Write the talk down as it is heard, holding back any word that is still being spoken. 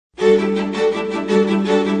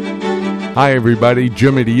Hi, everybody.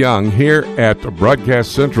 Jimmy DeYoung here at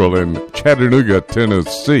Broadcast Central in Chattanooga,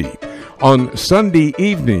 Tennessee. On Sunday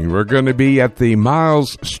evening, we're going to be at the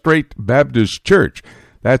Miles Strait Baptist Church.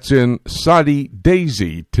 That's in Soddy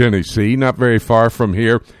Daisy, Tennessee, not very far from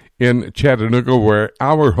here in Chattanooga, where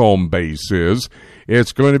our home base is.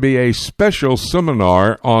 It's going to be a special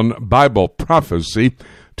seminar on Bible prophecy.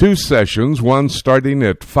 2 sessions, one starting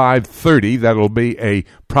at 5:30. That'll be a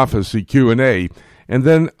prophecy Q&A. And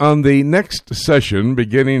then on the next session,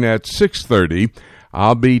 beginning at 6:30,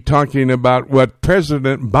 I'll be talking about what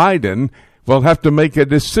President Biden will have to make a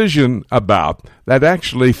decision about that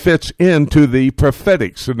actually fits into the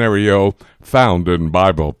prophetic scenario found in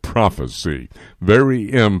Bible prophecy. Very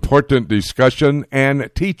important discussion and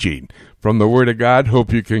teaching from the Word of God.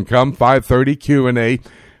 Hope you can come. 5:30 Q&A.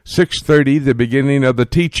 6:30, the beginning of the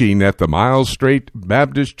teaching at the Miles Strait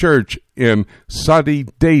Baptist Church in Soddy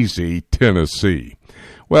Daisy, Tennessee.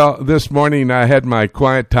 Well, this morning I had my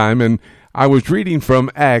quiet time, and I was reading from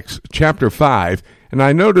Acts chapter 5, and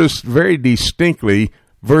I noticed very distinctly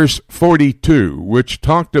verse 42, which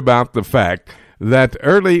talked about the fact that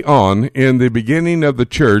early on in the beginning of the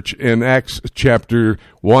church in Acts chapter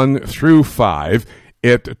 1 through 5,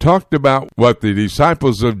 it talked about what the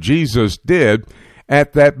disciples of Jesus did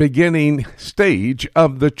at that beginning stage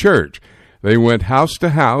of the church. They went house to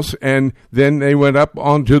house, and then they went up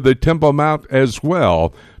onto the Temple Mount as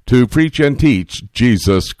well to preach and teach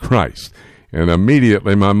Jesus Christ. And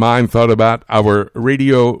immediately my mind thought about our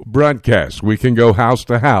radio broadcast. We can go house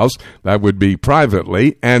to house, that would be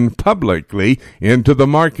privately and publicly, into the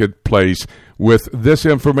marketplace with this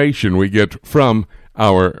information we get from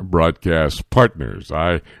our broadcast partners.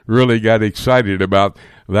 I really got excited about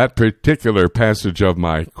that particular passage of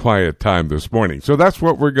my quiet time this morning. So that's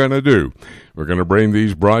what we're going to do. We're going to bring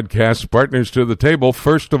these broadcast partners to the table.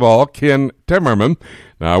 First of all, Ken Timmerman.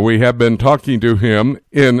 Now, we have been talking to him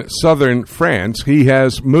in southern France. He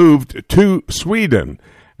has moved to Sweden,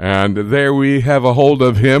 and there we have a hold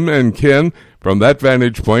of him. And Ken, from that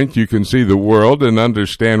vantage point, you can see the world and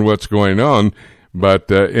understand what's going on. But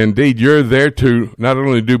indeed, you're there to not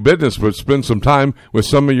only do business, but spend some time with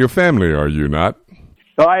some of your family, are you not?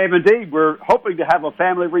 So I am indeed. We're hoping to have a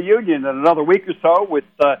family reunion in another week or so with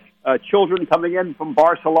children coming in from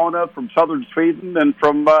Barcelona, from southern Sweden, and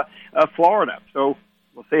from Florida. So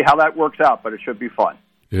we'll see how that works out, but it should be fun.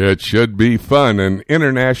 It should be fun. An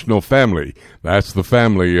international family. That's the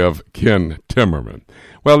family of Ken Timmerman.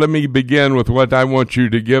 Well, let me begin with what I want you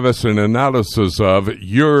to give us an analysis of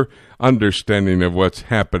your understanding of what's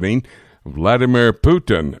happening. Vladimir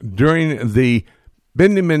Putin, during the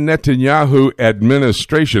Benjamin Netanyahu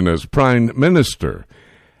administration as prime minister,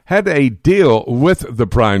 had a deal with the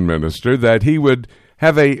prime minister that he would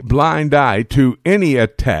have a blind eye to any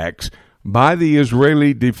attacks by the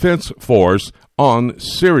Israeli Defense Force on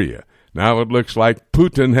Syria. Now it looks like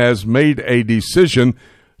Putin has made a decision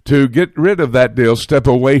to get rid of that deal, step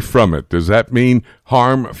away from it. Does that mean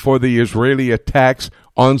harm for the Israeli attacks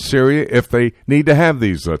on Syria if they need to have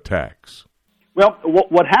these attacks? Well,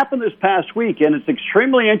 what happened this past week, and it's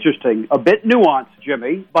extremely interesting, a bit nuanced,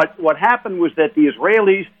 Jimmy, but what happened was that the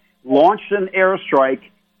Israelis launched an airstrike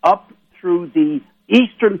up through the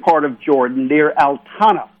eastern part of Jordan near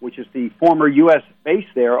Al-Tana, which is the former U.S. base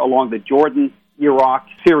there along the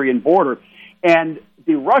Jordan-Iraq-Syrian border. And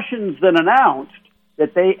the Russians then announced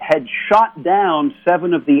that they had shot down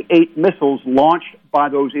 7 of the 8 missiles launched by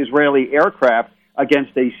those Israeli aircraft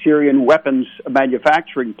against a Syrian weapons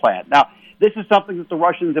manufacturing plant. Now, this is something that the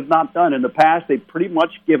Russians have not done. In the past, they've pretty much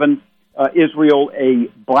given Israel a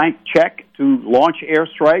blank check to launch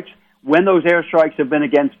airstrikes. When those airstrikes have been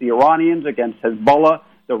against the Iranians, against Hezbollah,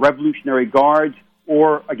 the Revolutionary Guards,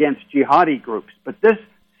 or against jihadi groups. But this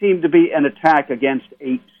seemed to be an attack against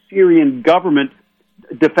a Syrian government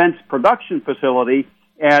defense production facility.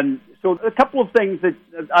 And so a couple of things that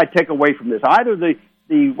I take away from this. Either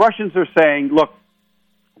the Russians are saying, look,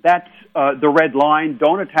 that's the red line.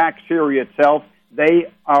 Don't attack Syria itself.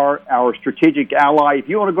 They are our strategic ally. If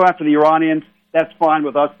you want to go after the Iranians, that's fine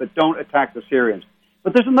with us, but don't attack the Syrians.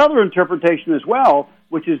 But there's another interpretation as well,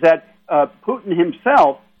 which is that Putin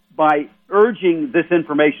himself, by urging this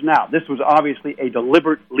information out, this was obviously a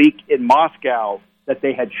deliberate leak in Moscow that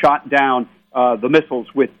they had shot down the missiles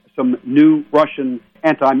with some new Russian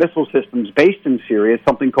anti-missile systems based in Syria,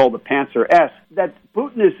 something called the Panzer S, that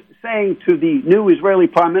Putin is saying to the new Israeli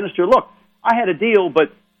prime minister, look, I had a deal,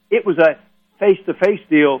 but it was a face-to-face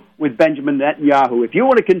deal with Benjamin Netanyahu. If you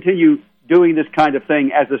want to continue doing this kind of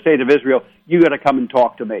thing as the state of Israel, you got to come and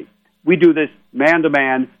talk to me. We do this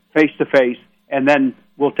man-to-man, face-to-face, and then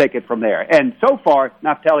we'll take it from there. And so far,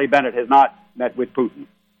 Naftali Bennett has not met with Putin.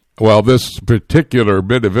 Well, this particular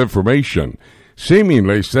bit of information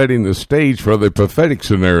seemingly setting the stage for the prophetic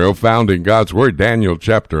scenario found in God's Word, Daniel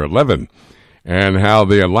chapter 11, and how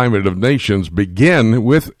the alignment of nations begin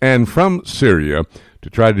with and from Syria to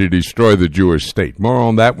try to destroy the Jewish state. More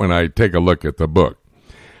on that when I take a look at the book.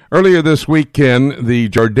 Earlier this week, Ken, the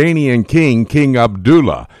Jordanian king, King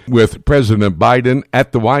Abdullah, with President Biden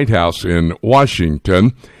at the White House in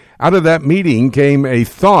Washington. Out of that meeting came a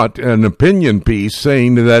thought, an opinion piece,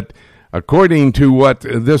 saying that according to what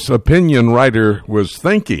this opinion writer was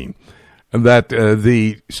thinking, that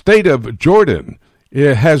the state of Jordan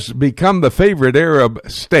has become the favorite Arab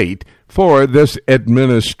state for this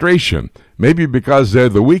administration. Maybe because they're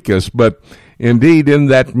the weakest, but indeed in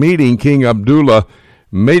that meeting, King Abdullah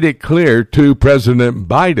made it clear to President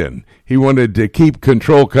Biden he wanted to keep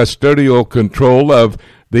custodial control of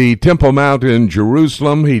the Temple Mount in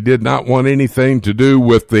Jerusalem. He did not want anything to do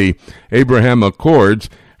with the Abraham Accords,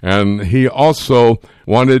 and he also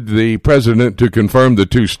wanted the president to confirm the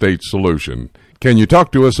two-state solution. Can you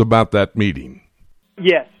talk to us about that meeting?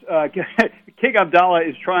 Yes. King Abdullah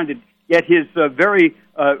is trying to get his very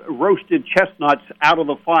roasted chestnuts out of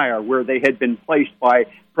the fire where they had been placed by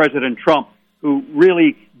President Trump, who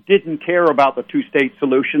really didn't care about the two-state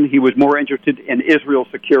solution. He was more interested in Israel's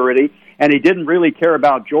security, and he didn't really care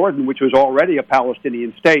about Jordan, which was already a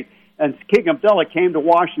Palestinian state. And King Abdullah came to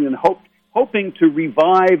Washington hoping to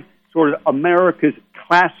revive sort of America's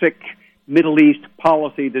classic Middle East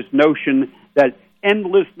policy, this notion that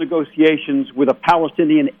endless negotiations with a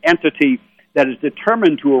Palestinian entity that is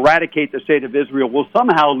determined to eradicate the state of Israel will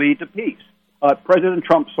somehow lead to peace. President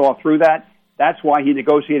Trump saw through that. That's why he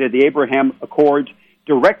negotiated the Abraham Accords,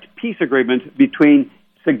 direct peace agreement between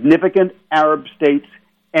significant Arab states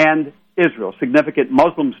and Israel, significant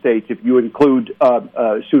Muslim states, if you include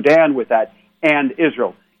Sudan with that, and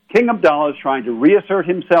Israel. King Abdullah is trying to reassert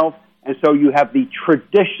himself, and so you have the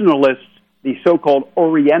traditionalists, the so-called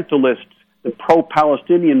Orientalists, the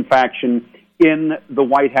pro-Palestinian faction in the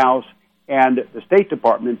White House and the State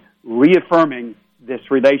Department reaffirming this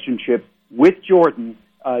relationship with Jordan,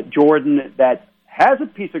 Jordan that has a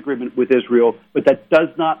peace agreement with Israel, but that does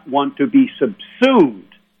not want to be subsumed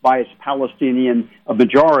by its Palestinian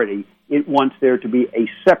majority. It wants there to be a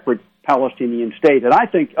separate Palestinian state, and I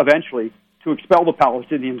think eventually to expel the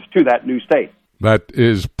Palestinians to that new state. That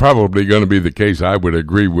is probably going to be the case. I would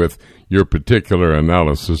agree with your particular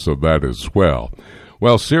analysis of that as well.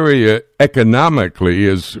 Well, Syria economically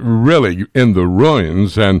is really in the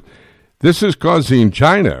ruins, and this is causing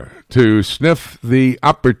China to sniff the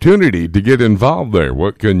opportunity to get involved there.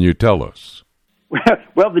 What can you tell us?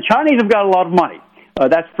 Well, the Chinese have got a lot of money,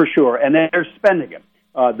 that's for sure, and they're spending it.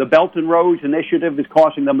 The Belt and Roads Initiative is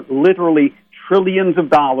costing them literally trillions of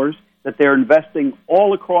dollars that they're investing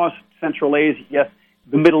all across Central Asia,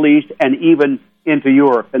 the Middle East, and even into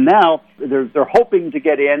Europe. And now they're hoping to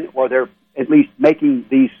get in, or they're at least making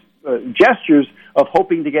these gestures of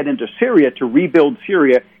hoping to get into Syria to rebuild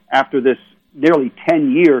Syria after this nearly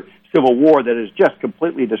 10-year civil war that has just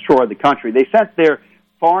completely destroyed the country. They sent their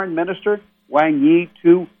foreign minister, Wang Yi,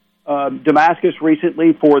 to Damascus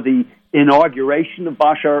recently for the inauguration of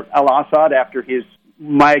Bashar al-Assad after his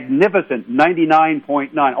magnificent 97%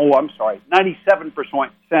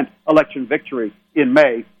 election victory in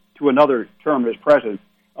May to another term as president.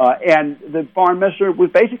 And the foreign minister was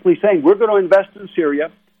basically saying, we're going to invest in Syria,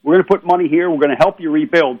 we're going to put money here, we're going to help you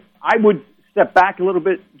rebuild. I would step back a little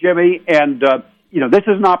bit, Jimmy, and this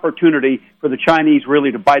is an opportunity for the Chinese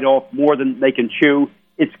really to bite off more than they can chew.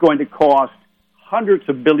 It's going to cost hundreds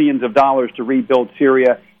of billions of dollars to rebuild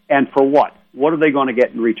Syria, and for what? What are they going to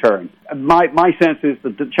get in return? My sense is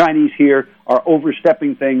that the Chinese here are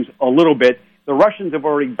overstepping things a little bit. The Russians have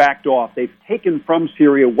already backed off. They've taken from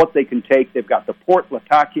Syria what they can take. They've got the Port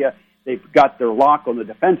Latakia. They've got their lock on the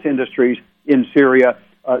defense industries in Syria.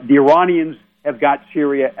 The Iranians have got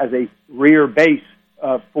Syria as a rear base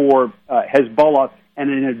for Hezbollah and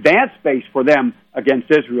an advanced base for them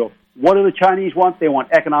against Israel. What do the Chinese want? They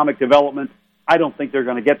want economic development. I don't think they're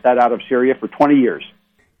going to get that out of Syria for 20 years.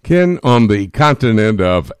 Ken, on the continent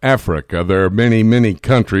of Africa, there are many, many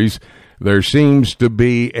countries. There seems to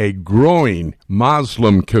be a growing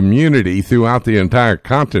Muslim community throughout the entire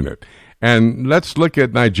continent. And let's look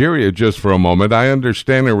at Nigeria just for a moment. I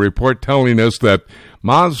understand a report telling us that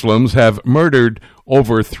Muslims have murdered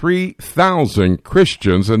over 3,000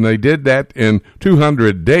 Christians, and they did that in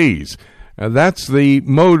 200 days. That's the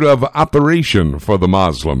mode of operation for the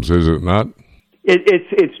Muslims, is it not?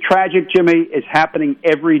 It's tragic, Jimmy. It's happening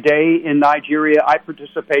every day in Nigeria. I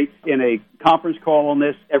participate in a conference call on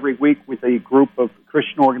this every week with a group of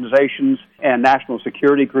Christian organizations and national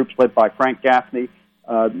security groups led by Frank Gaffney.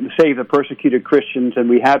 Save the Persecuted Christians, and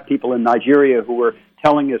we have people in Nigeria who are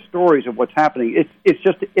telling us stories of what's happening. It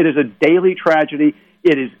is a daily tragedy.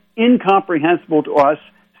 It is incomprehensible to us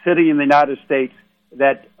sitting in the United States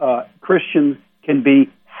that Christians can be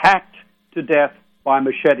hacked to death by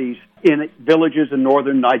machetes in villages in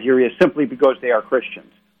northern Nigeria simply because they are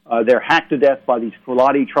Christians. They're hacked to death by these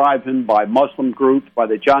Fulani tribesmen, by Muslim groups, by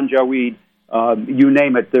the Janjaweed, you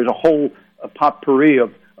name it. There's a whole potpourri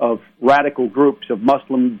of radical groups, of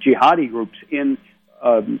Muslim jihadi groups in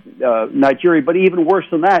Nigeria. But even worse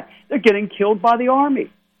than that, they're getting killed by the army,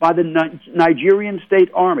 by the Nigerian state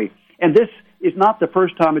army. And this is not the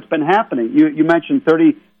first time it's been happening. You mentioned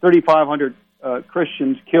 3,500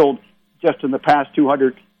 Christians killed just in the past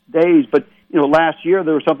 200 days, but last year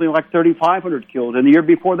there was something like 3,500 killed, and the year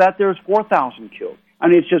before that there was 4,000 killed. I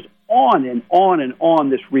mean, it's just on and on and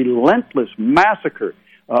on, this relentless massacre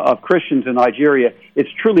of Christians in Nigeria.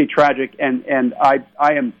 It's truly tragic, and I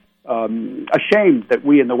am ashamed that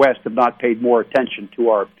we in the West have not paid more attention to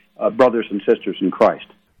our brothers and sisters in Christ.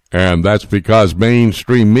 And that's because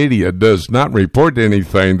mainstream media does not report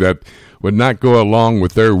anything that would not go along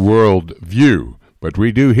with their world view. But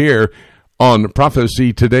we do here on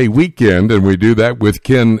Prophecy Today Weekend, and we do that with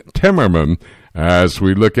Ken Timmerman as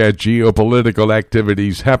we look at geopolitical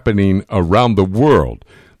activities happening around the world.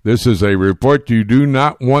 This is a report you do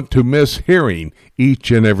not want to miss hearing each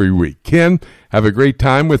and every week. Ken, have a great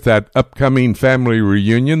time with that upcoming family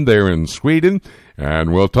reunion there in Sweden,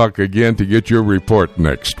 and we'll talk again to get your report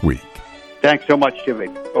next week. Thanks so much, Jimmy.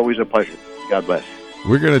 Always a pleasure. God bless.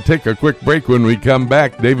 We're going to take a quick break. When we come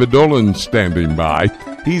back, David Dolan's standing by.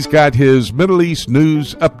 He's got his Middle East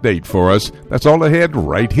news update for us. That's all ahead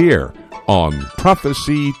right here on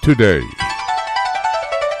Prophecy Today.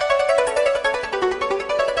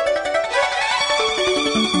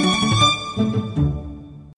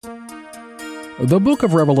 The book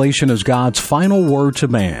of Revelation is God's final word to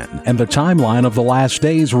man and the timeline of the last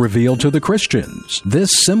days revealed to the Christians.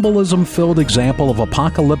 This symbolism-filled example of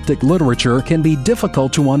apocalyptic literature can be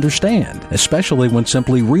difficult to understand, especially when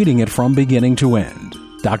simply reading it from beginning to end.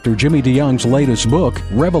 Dr. Jimmy DeYoung's latest book,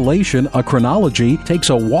 Revelation, A Chronology,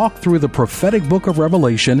 takes a walk through the prophetic book of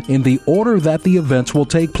Revelation in the order that the events will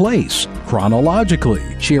take place, chronologically,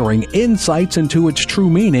 sharing insights into its true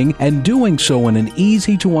meaning and doing so in an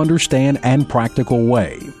easy-to-understand and practical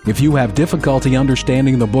way. If you have difficulty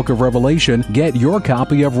understanding the book of Revelation, get your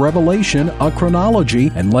copy of Revelation, A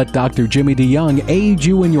Chronology, and let Dr. Jimmy DeYoung aid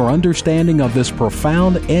you in your understanding of this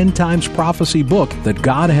profound end-times prophecy book that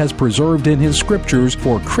God has preserved in His Scriptures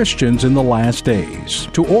for Christians in the last days.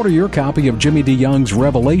 To order your copy of Jimmy DeYoung's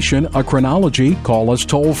Revelation, A Chronology, call us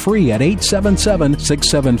toll-free at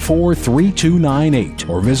 877-674-3298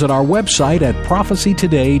 or visit our website at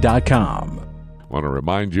prophecytoday.com. I want to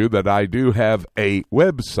remind you that I do have a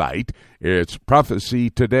website. It's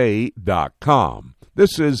prophecytoday.com.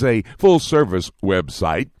 This is a full-service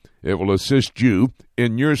website. It will assist you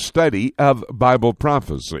in your study of Bible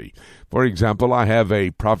prophecy. For example, I have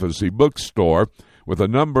a prophecy bookstore with a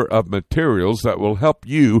number of materials that will help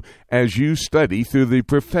you as you study through the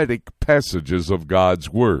prophetic passages of God's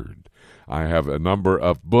Word. I have a number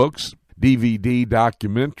of books, DVD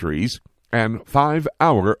documentaries, and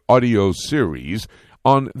 5-hour audio series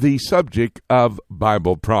on the subject of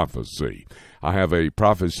Bible prophecy. I have a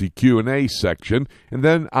prophecy Q&A section, and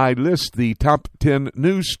then I list the top 10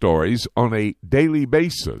 news stories on a daily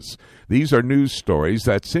basis. These are news stories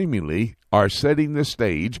that seemingly are setting the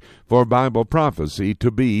stage for Bible prophecy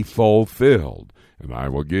to be fulfilled. And I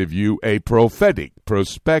will give you a prophetic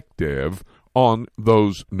perspective on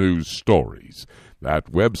those news stories.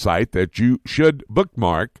 That website that you should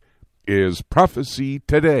bookmark is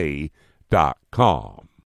prophecytoday.com.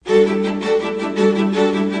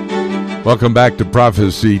 Welcome back to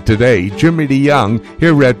Prophecy Today. Jimmy DeYoung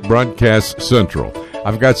here at Broadcast Central.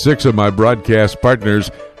 I've got 6 of my broadcast partners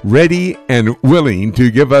ready and willing to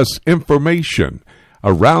give us information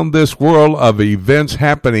around this world of events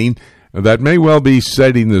happening that may well be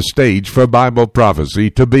setting the stage for Bible prophecy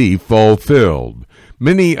to be fulfilled.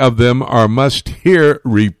 Many of them are must-hear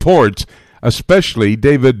reports, especially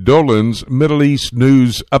David Dolan's Middle East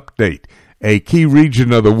News Update, a key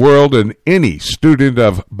region of the world, and any student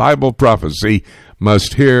of Bible prophecy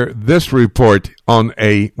must hear this report on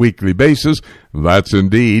a weekly basis. That's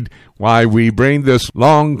indeed why we bring this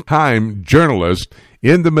long-time journalist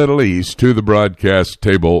in the Middle East to the broadcast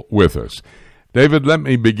table with us. David, let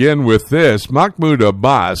me begin with this. Mahmoud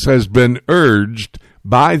Abbas has been urged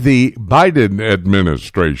by the Biden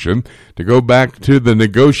administration to go back to the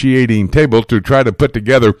negotiating table to try to put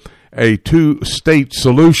together a two-state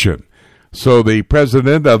solution. So the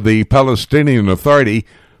president of the Palestinian Authority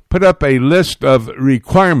put up a list of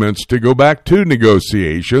requirements to go back to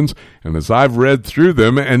negotiations, and as I've read through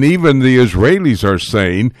them, and even the Israelis are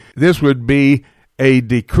saying, this would be a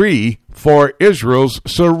decree for Israel's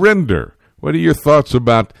surrender. What are your thoughts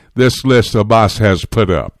about this list Abbas has put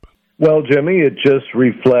up? Well, Jimmy, it just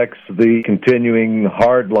reflects the continuing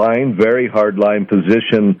very hardline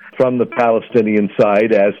position from the Palestinian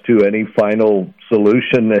side as to any final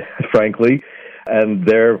solution, frankly. And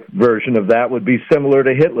their version of that would be similar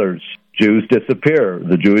to Hitler's. Jews disappear.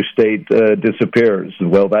 The Jewish state disappears.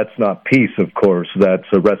 Well, that's not peace, of course. That's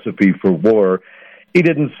a recipe for war. He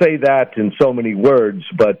didn't say that in so many words,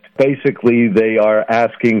 but basically they are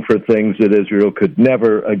asking for things that Israel could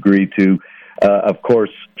never agree to. Of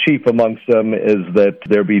course, chief amongst them is that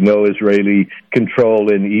there be no Israeli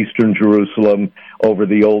control in eastern Jerusalem over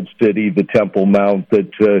the old city, the Temple Mount,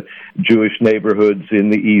 that Jewish neighborhoods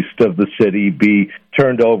in the east of the city be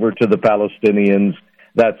turned over to the Palestinians,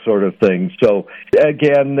 that sort of thing. So,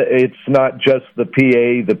 again, it's not just the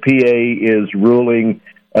PA. The PA is ruling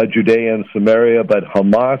Judea and Samaria, but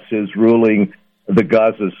Hamas is ruling the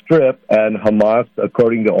Gaza Strip, and Hamas,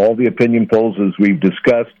 according to all the opinion polls as we've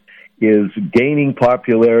discussed, is gaining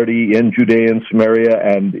popularity in Judea and Samaria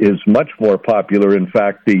and is much more popular. In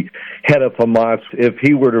fact, the head of Hamas, if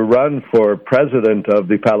he were to run for president of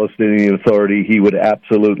the Palestinian Authority, he would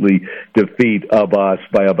absolutely defeat Abbas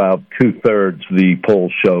by about two-thirds, the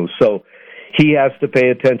polls show. So he has to pay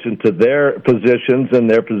attention to their positions, and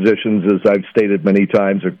their positions, as I've stated many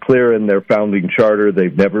times, are clear in their founding charter.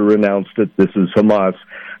 They've never renounced it. This is Hamas,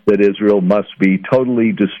 that Israel must be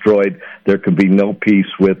totally destroyed. There can be no peace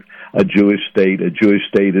with a Jewish state. A Jewish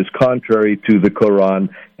state is contrary to the Quran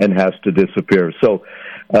and has to disappear. So,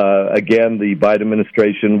 again, the Biden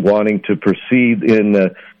administration wanting to proceed in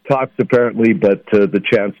talks apparently, but the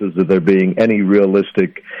chances of there being any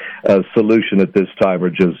realistic solution at this time are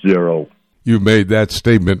just zero. You've made that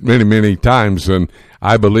statement many, many times, and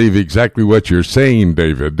I believe exactly what you're saying,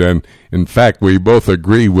 David. And in fact, we both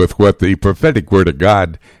agree with what the prophetic word of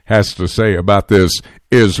God has to say about this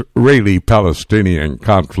Israeli-Palestinian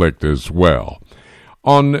conflict as well.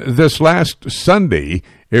 On this last Sunday,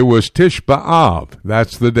 it was Tish B'Av.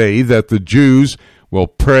 That's the day that the Jews will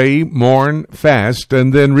pray, mourn, fast,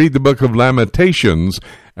 and then read the book of Lamentations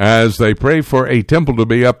as they pray for a temple to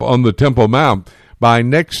be up on the Temple Mount by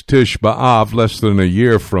next Tish B'Av, less than a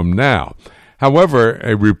year from now. However,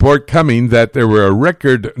 a report coming that there were a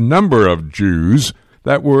record number of Jews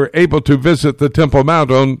that were able to visit the Temple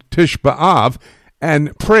Mount on Tish B'Av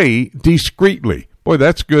and pray discreetly. Boy,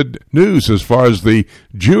 that's good news as far as the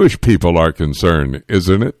Jewish people are concerned,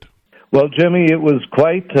 isn't it? Well, Jimmy, it was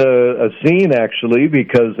quite a scene, actually,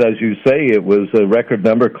 because, as you say, it was a record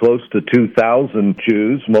number, close to 2,000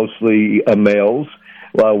 Jews, mostly males,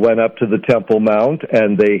 went up to the Temple Mount,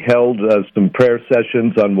 and they held some prayer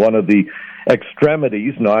sessions on one of the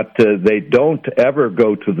extremities. They don't ever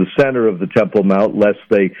go to the center of the Temple Mount lest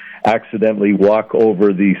they accidentally walk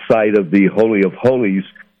over the site of the Holy of Holies,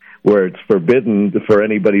 where it's forbidden for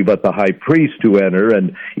anybody but the high priest to enter.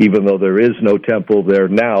 And even though there is no temple there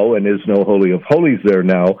now and is no Holy of Holies there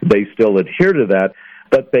now, they still adhere to that.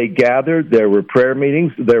 But they gathered, there were prayer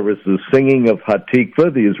meetings, there was the singing of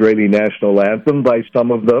Hatikva, the Israeli national anthem, by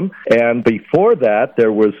some of them. And before that,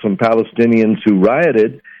 there were some Palestinians who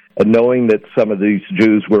rioted, knowing that some of these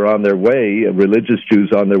Jews were on their way, religious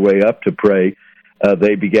Jews on their way up to pray.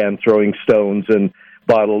 They began throwing stones and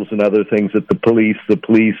bottles and other things at the police. The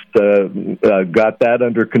police got that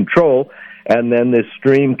under control, and then this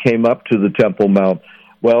stream came up to the Temple Mount.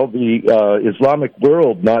 Well, the Islamic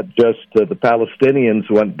world, not just the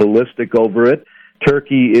Palestinians, went ballistic over it.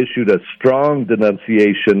 Turkey issued a strong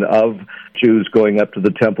denunciation of Jews going up to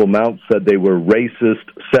the Temple Mount, said they were racist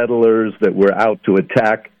settlers that were out to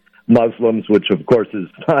attack Muslims, which of course is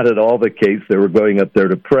not at all the case. They were going up there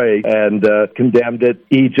to pray, and condemned it.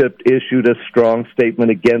 Egypt issued a strong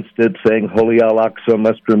statement against it, saying Holy Al-Aqsa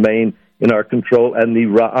must remain in our control. And the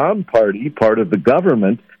Ra'am Party, part of the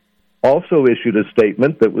government, also issued a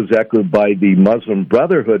statement that was echoed by the Muslim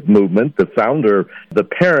Brotherhood movement, the founder, the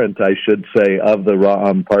parent, I should say, of the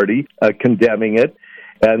Ra'am Party, condemning it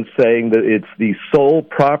and saying that it's the sole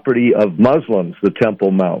property of Muslims, the Temple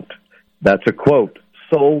Mount. That's a quote.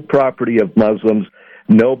 Sole property of Muslims.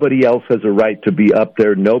 Nobody else has a right to be up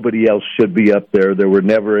there. Nobody else should be up there. There were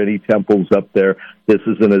never any temples up there. This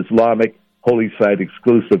is an Islamic holy site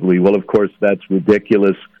exclusively. Well, of course, that's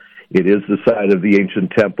ridiculous. It is the site of the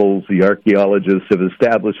ancient temples. The archaeologists have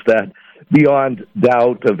established that beyond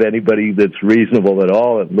doubt of anybody that's reasonable at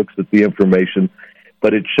all and looks at the information.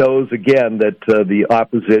 but it shows, again, that the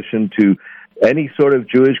opposition to any sort of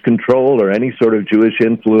Jewish control or any sort of Jewish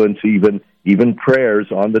influence, even prayers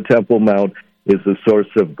on the Temple Mount, is a source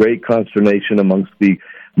of great consternation amongst the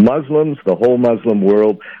Muslims, the whole Muslim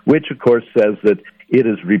world, which, of course, says that it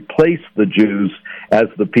has replaced the Jews as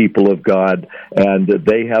the people of God, and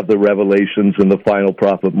they have the revelations in the final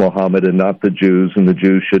prophet Muhammad and not the Jews, and the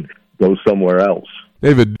Jews should go somewhere else.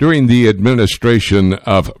 David, during the administration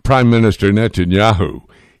of Prime Minister Netanyahu,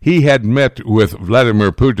 he had met with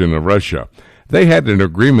Vladimir Putin of Russia. They had an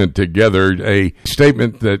agreement together, a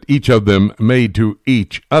statement that each of them made to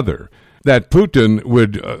each other, that Putin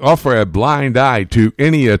would offer a blind eye to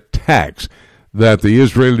any attacks that the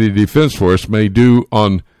Israeli Defense Force may do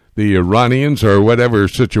on the Iranians or whatever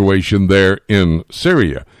situation there in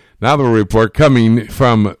Syria. Now the report coming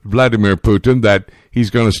from Vladimir Putin that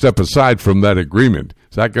he's going to step aside from that agreement.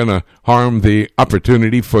 Is that going to harm the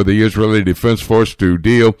opportunity for the Israeli Defense Force to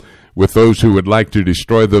deal with those who would like to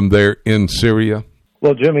destroy them there in Syria?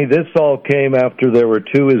 Well, Jimmy, this all came after there were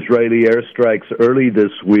 2 Israeli airstrikes early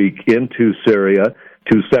this week into Syria,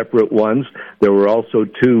 2 separate ones. There were also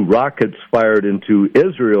 2 rockets fired into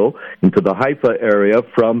Israel, into the Haifa area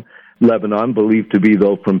from Lebanon, believed to be,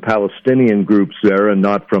 though, from Palestinian groups there and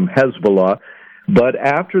not from Hezbollah. But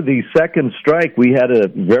after the second strike, we had a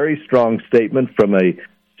very strong statement from a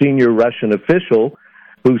senior Russian official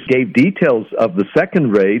who gave details of the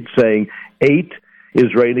second raid, saying 8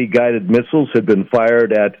 Israeli-guided missiles had been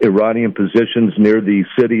fired at Iranian positions near the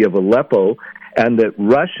city of Aleppo, and that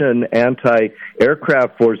Russian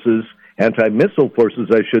anti-aircraft forces, anti-missile forces,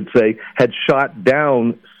 I should say, had shot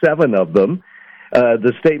down 7 of them.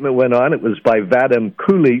 The statement went on. It was by Vadim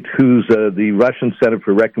Kulit, who's the Russian Center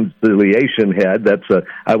for Reconciliation head.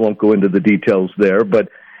 I won't go into the details there, but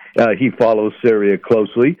he follows Syria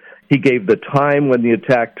closely. He gave the time when the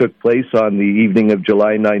attack took place on the evening of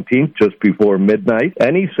July 19th, just before midnight,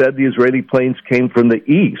 and he said the Israeli planes came from the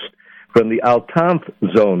east, from the Al-Tanf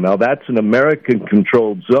zone. Now, that's an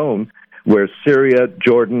American-controlled zone where Syria,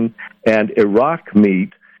 Jordan, and Iraq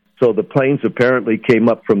meet. So the planes apparently came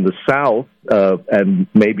up from the south and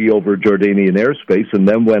maybe over Jordanian airspace and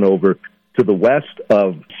then went over to the west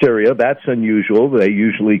of Syria. That's unusual. They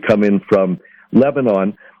usually come in from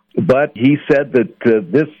Lebanon. But he said that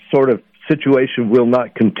this sort of situation will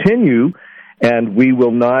not continue, and we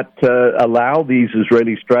will not allow these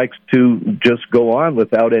Israeli strikes to just go on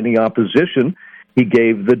without any opposition. He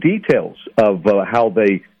gave the details of how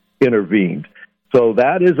they intervened. So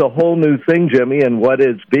that is a whole new thing, Jimmy, and what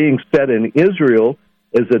is being said in Israel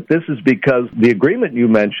is that this is because the agreement you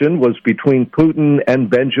mentioned was between Putin and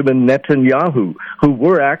Benjamin Netanyahu, who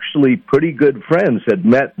were actually pretty good friends, had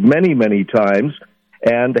met many, many times,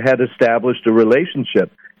 and had established a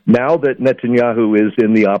relationship. Now that Netanyahu is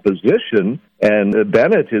in the opposition and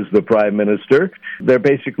Bennett is the prime minister, they're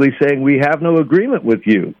basically saying, we have no agreement with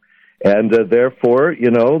you. And therefore,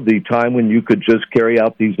 the time when you could just carry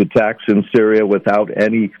out these attacks in Syria without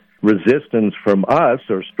any resistance from us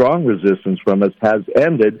or strong resistance from us has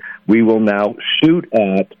ended. We will now shoot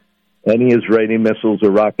at any Israeli missiles or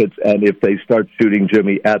rockets, and if they start shooting,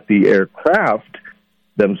 Jimmy, at the aircraft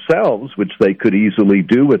themselves, which they could easily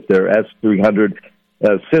do with their S-300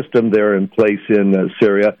 system there in place in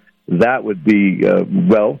Syria, that would be,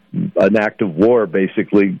 an act of war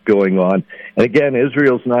basically going on. And again,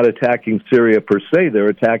 Israel's not attacking Syria per se. They're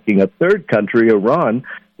attacking a third country, Iran,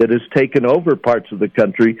 that has taken over parts of the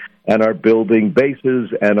country and are building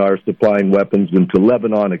bases and are supplying weapons into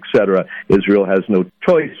Lebanon, etc. Israel has no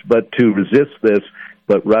choice but to resist this,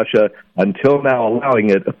 but Russia, until now allowing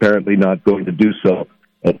it, apparently not going to do so,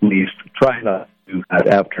 at least try not to do that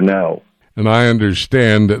after now. And I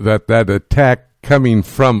understand that attack coming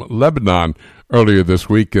from Lebanon earlier this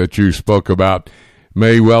week that you spoke about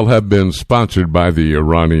may well have been sponsored by the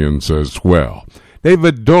Iranians as well.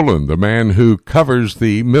 David Dolan, the man who covers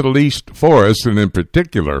the Middle East for us, and in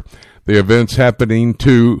particular the events happening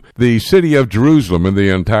to the city of Jerusalem and the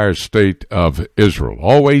entire state of Israel.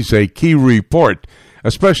 Always a key report,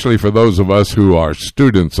 especially for those of us who are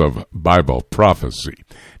students of Bible prophecy.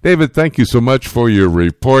 David, thank you so much for your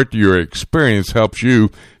report. Your experience helps you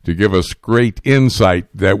to give us great insight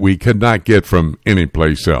that we could not get from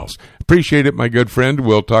anyplace else. Appreciate it, my good friend.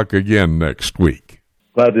 We'll talk again next week.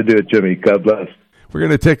 Glad to do it, Jimmy. God bless. We're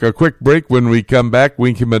going to take a quick break. When we come back,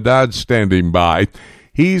 Winky Madad standing by.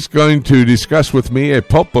 He's going to discuss with me a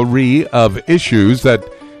potpourri of issues that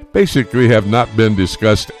basically have not been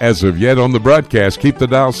discussed as of yet on the broadcast. Keep the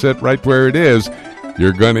dial set right where it is.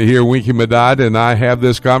 You're going to hear Winky Madad and I have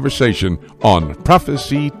this conversation on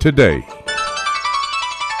Prophecy Today.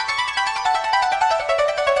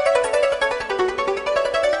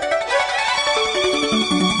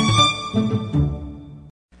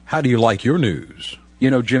 How do you like your news? You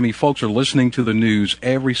know, Jimmy, folks are listening to the news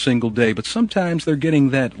every single day, but sometimes they're getting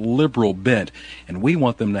that liberal bent, and we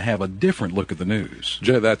want them to have a different look at the news.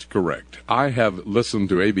 Jay, that's correct. I have listened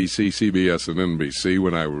to ABC, CBS, and NBC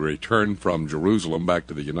when I returned from Jerusalem back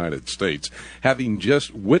to the United States, having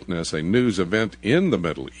just witnessed a news event in the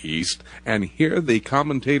Middle East, and hear the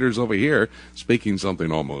commentators over here speaking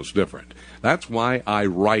something almost different. That's why I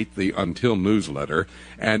write the Until newsletter,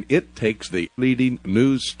 and it takes the leading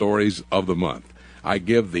news stories of the month. I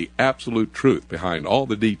give the absolute truth behind all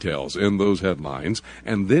the details in those headlines,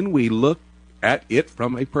 and then we look at it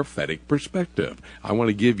from a prophetic perspective. I want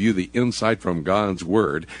to give you the insight from God's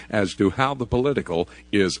Word as to how the political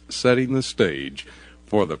is setting the stage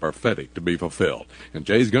for the prophetic to be fulfilled. And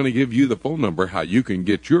Jay's going to give you the phone number how you can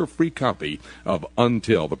get your free copy of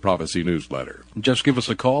Until the Prophecy newsletter. Just give us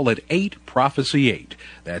a call at 8-PROPHECY-8.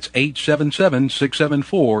 That's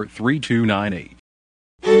 877-674-3298.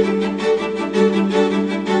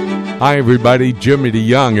 Hi, everybody. Jimmy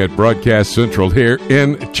DeYoung at Broadcast Central here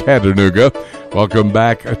in Chattanooga. Welcome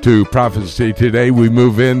back to Prophecy Today. We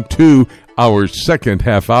move into our second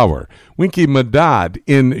half hour. Winky Madad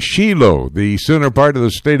in Shiloh, the center part of the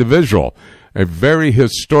state of Israel, a very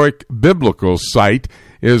historic biblical site,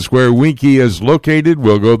 is where Winky is located.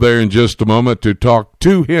 We'll go there in just a moment to talk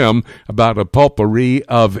to him about a potpourri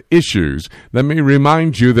of issues. Let me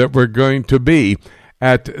remind you that we're going to be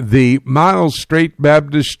at the Miles Strait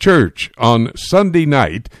Baptist Church on Sunday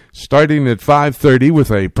night, starting at 5:30 with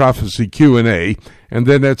a prophecy Q&A, and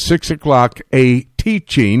then at 6 o'clock a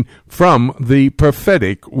teaching from the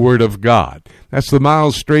prophetic Word of God. That's the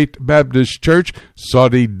Miles Strait Baptist Church,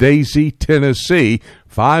 Saudi Daisy, Tennessee,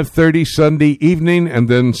 5:30 Sunday evening, and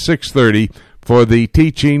then 6:30 for the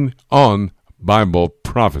teaching on Bible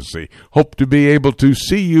prophecy. Hope to be able to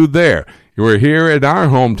see you there. We're here at our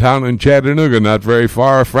hometown in Chattanooga, not very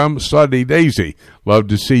far from Saudi Daisy. Love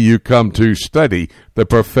to see you come to study the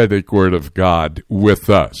prophetic Word of God with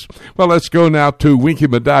us. Well, let's go now to Winky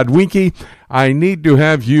Madad. Winky, I need to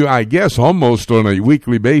have you, I guess, almost on a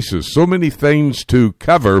weekly basis. So many things to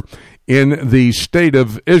cover in the state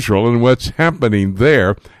of Israel and what's happening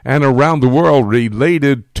there and around the world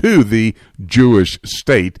related to the Jewish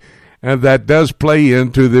state. And that does play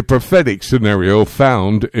into the prophetic scenario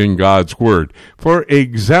found in God's Word. For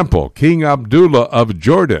example, King Abdullah of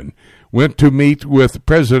Jordan went to meet with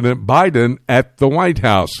President Biden at the White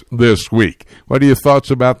House this week. What are your thoughts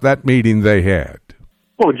about that meeting they had?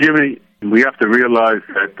 Well, Jimmy, we have to realize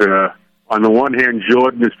that on the one hand,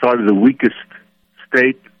 Jordan is probably the weakest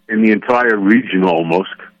state in the entire region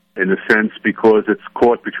almost, in a sense, because it's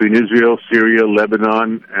caught between Israel, Syria,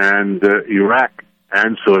 Lebanon, and Iraq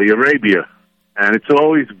and Saudi Arabia. And it's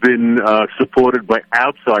always been supported by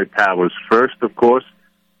outside powers. First, of course,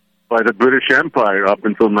 by the British Empire up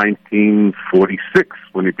until 1946,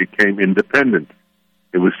 when it became independent.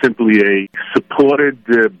 It was simply supported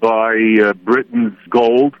by Britain's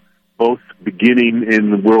gold, both beginning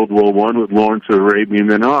in World War I with Lawrence of Arabia and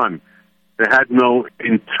then on. They had no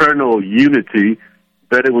internal unity,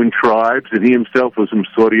 Bedouin tribes, and he himself was from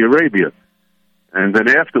Saudi Arabia. And then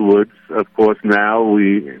afterwards, of course, now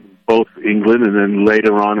both England and then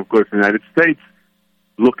later on, of course, the United States,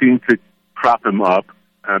 looking to prop him up.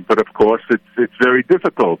 But of course, it's very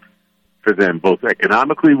difficult for them, both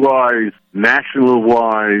economically wise, national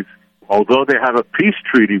wise. Although they have a peace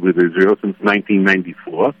treaty with Israel since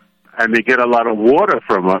 1994, and they get a lot of water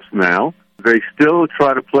from us now, they still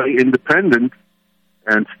try to play independent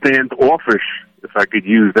and standoffish, if I could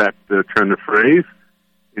use that turn of phrase,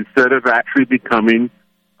 instead of actually becoming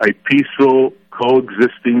a peaceful,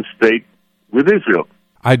 coexisting state with Israel.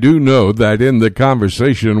 I do know that in the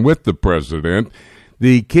conversation with the president,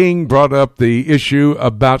 the king brought up the issue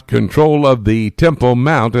about control of the Temple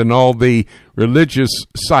Mount and all the religious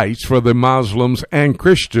sites for the Muslims and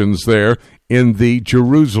Christians there in the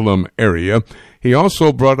Jerusalem area. He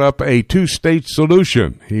also brought up a two-state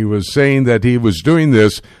solution. He was saying that he was doing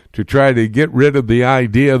this to try to get rid of the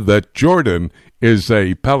idea that Jordan is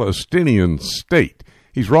a Palestinian state.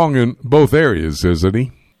 He's wrong in both areas, isn't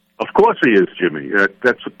he? Of course he is, Jimmy.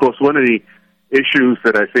 That's, of course, one of the issues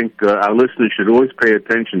that I think our listeners should always pay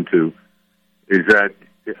attention to, is that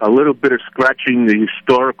a little bit of scratching the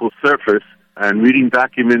historical surface and reading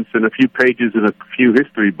documents and a few pages in a few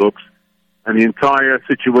history books, and the entire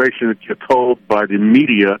situation that you're told by the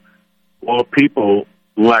media or people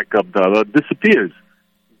like Abdullah disappears.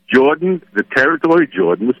 Jordan, the territory of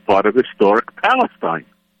Jordan, was part of historic Palestine.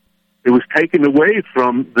 It was taken away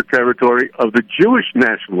from the territory of the Jewish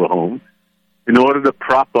national home in order to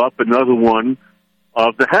prop up another one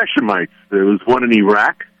of the Hashemites. There was one in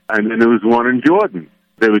Iraq, and then there was one in Jordan.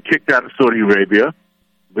 They were kicked out of Saudi Arabia,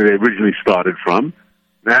 where they originally started from.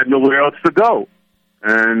 They had nowhere else to go.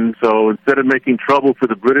 And so instead of making trouble for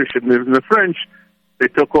the British and the French, they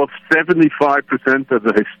took off 75% of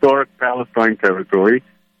the historic Palestine territory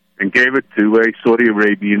and gave it to a Saudi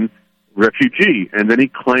Arabian refugee. And then he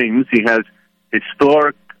claims he has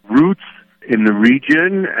historic roots in the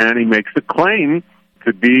region, and he makes a claim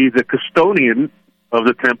to be the custodian of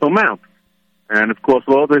the Temple Mount. And, of course,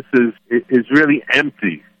 all this is really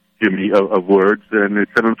empty, Jimmy, of words, and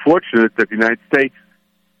it's unfortunate that the United States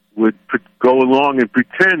would go along and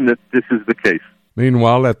pretend that this is the case.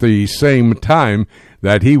 Meanwhile, at the same time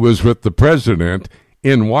that he was with the president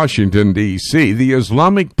in Washington, D.C., the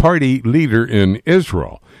Islamic Party leader in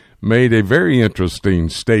Israel made a very interesting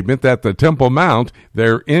statement that the Temple Mount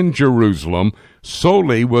there in Jerusalem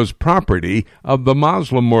solely was property of the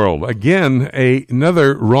Muslim world. Again,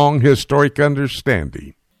 another wrong historic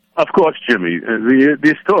understanding. Of course, Jimmy. The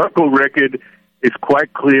historical record is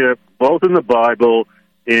quite clear, both in the Bible,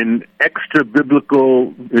 in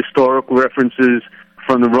extra-biblical historical references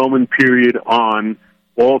from the Roman period on,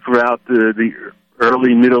 all throughout the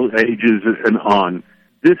early Middle Ages and on.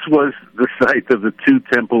 This was the site of the two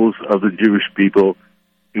temples of the Jewish people.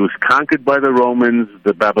 It was conquered by the Romans,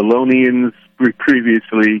 the Babylonians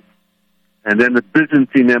previously, and then the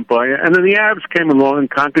Byzantine Empire. And then the Arabs came along and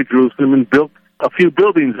conquered Jerusalem and built a few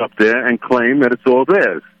buildings up there and claimed that it's all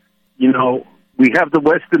theirs. You know, we have the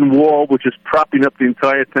Western Wall, which is propping up the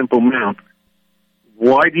entire Temple Mount.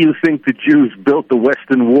 Why do you think the Jews built the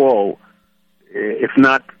Western Wall, if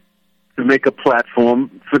not to make a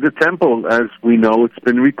platform for the temple? As we know, it's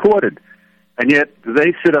been recorded. And yet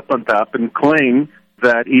they sit up on top and claim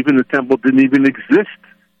that even the temple didn't even exist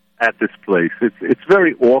at this place. It's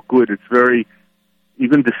very awkward. It's very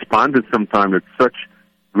even despondent sometimes. It's such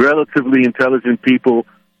relatively intelligent people,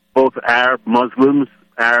 both Arab Muslims,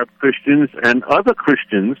 Arab Christians, and other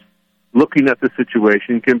Christians looking at the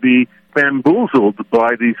situation can be bamboozled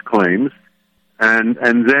by these claims. And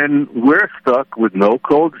then we're stuck with no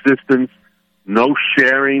coexistence, no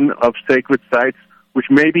sharing of sacred sites, which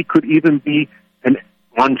maybe could even be an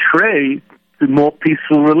entree to more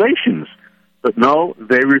peaceful relations. But no,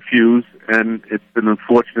 they refuse, and it's an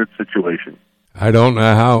unfortunate situation. I don't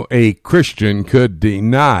know how a Christian could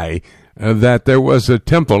deny that there was a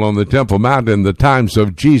temple on the Temple Mount in the times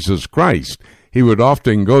of Jesus Christ. He would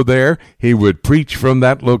often go there. He would preach from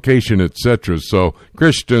that location, etc. So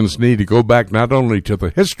Christians need to go back not only to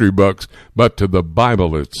the history books, but to the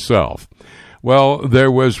Bible itself. Well,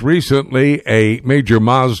 there was recently a major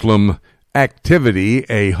Muslim activity,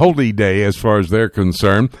 a holy day as far as they're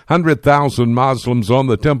concerned, 100,000 Muslims on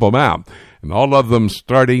the Temple Mount, and all of them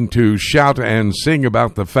starting to shout and sing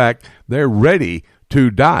about the fact they're ready to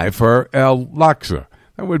die for Al-Aqsa.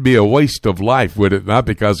 That would be a waste of life, would it not?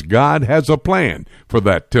 Because God has a plan for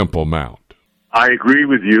that Temple Mount. I agree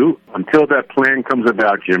with you. Until that plan comes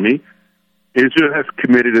about, Jimmy, Israel has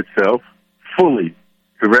committed itself fully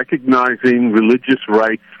to recognizing religious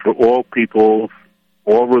rights for all people,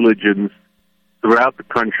 all religions throughout the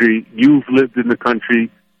country. You've lived in the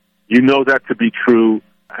country. You know that to be true.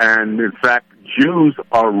 And, in fact, Jews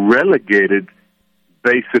are relegated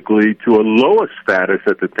basically to a lower status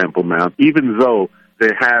at the Temple Mount, even though they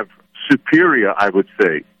have superior, I would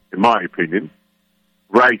say, in my opinion,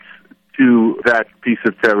 rights to that piece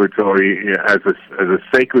of territory as a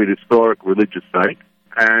sacred, historic, religious site.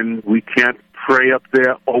 And we can't pray up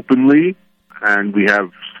there openly, and we have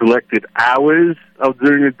selected hours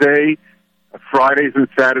during the day. Fridays and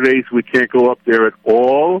Saturdays, we can't go up there at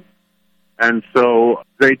all. And so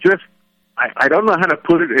they just, I don't know how to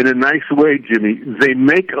put it in a nice way, Jimmy. They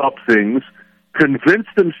make up things, convince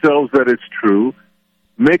themselves that it's true,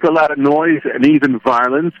 make a lot of noise and even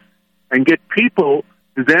violence, and get people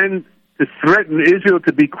then to threaten Israel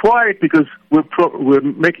to be quiet because we're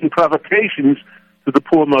making provocations to the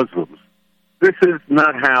poor Muslims. This is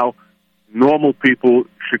not how normal people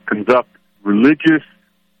should conduct religious,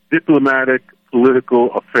 diplomatic,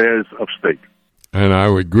 political affairs of state. And I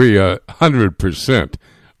would agree 100%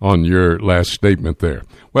 on your last statement there.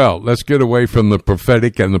 Well, let's get away from the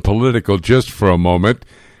prophetic and the political just for a moment.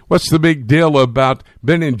 What's the big deal about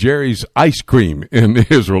Ben & Jerry's ice cream in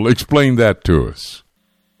Israel? Explain that to us.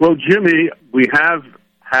 Well, Jimmy, we have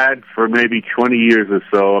had for maybe 20 years or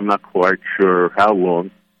so, I'm not quite sure how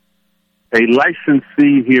long, a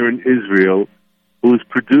licensee here in Israel who is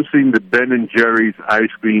producing the Ben & Jerry's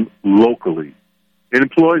ice cream locally. It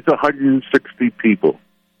employs 160 people.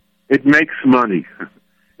 It makes money.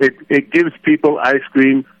 It gives people ice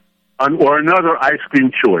cream or another ice cream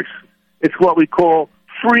choice. It's what we call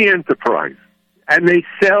free enterprise. And they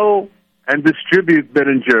sell and distribute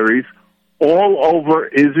Ben & Jerry's all over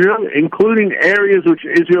Israel, including areas which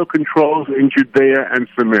Israel controls in Judea and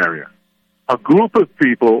Samaria. A group of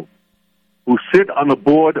people who sit on the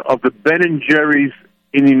board of the Ben & Jerry's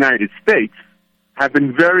in the United States have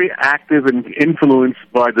been very active and influenced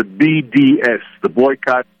by the BDS, the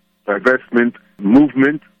Boycott, Divestment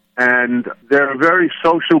Movement, and they're a very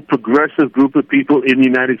social, progressive group of people in the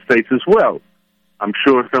United States as well. I'm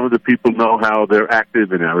sure some of the people know how they're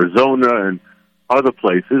active in Arizona and other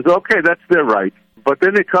places. Okay, that's their right. But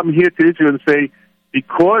then they come here to Israel and say,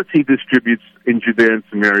 because he distributes in Judea and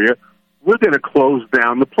Samaria, we're going to close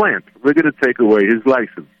down the plant. We're going to take away his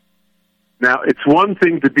license. Now, it's one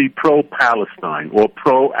thing to be pro-Palestine or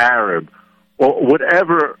pro-Arab or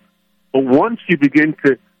whatever, but once you begin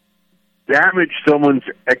to damage someone's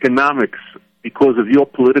economics because of your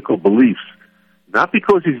political beliefs, not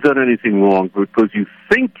because he's done anything wrong, but because you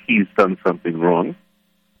think he's done something wrong,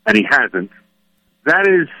 and he hasn't, that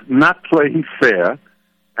is not playing fair.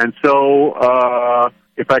 And so,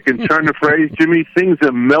 if I can turn the phrase, Jimmy, things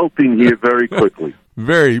are melting here very quickly.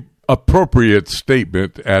 Very appropriate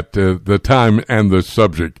statement at the time and the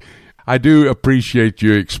subject. I do appreciate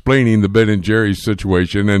you explaining the Ben & Jerry's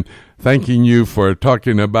situation and thanking you for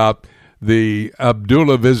talking about the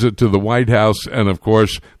Abdullah visit to the White House and, of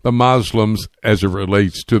course, the Muslims as it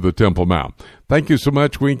relates to the Temple Mount. Thank you so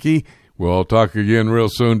much, Winky. We'll talk again real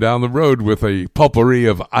soon down the road with a potpourri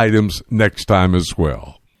of items next time as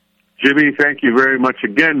well. Jimmy, thank you very much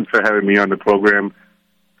again for having me on the program.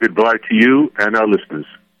 Goodbye to you and our listeners.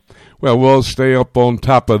 Well, we'll stay up on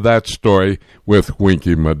top of that story with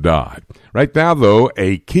Winky Madad. Right now, though,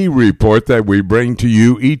 a key report that we bring to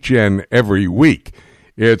you each and every week.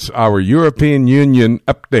 It's our European Union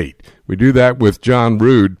update. We do that with John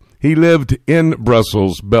Rood. He lived in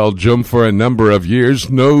Brussels, Belgium for a number of years,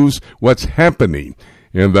 knows what's happening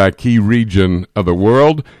in that key region of the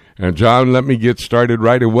world. And John, let me get started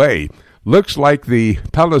right away. Looks like the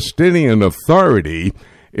Palestinian Authority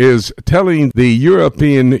is telling the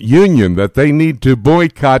European Union that they need to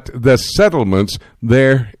boycott the settlements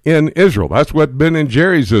there in Israel. That's what Ben &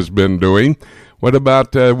 Jerry's has been doing. What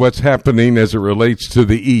about what's happening as it relates to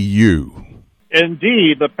the EU?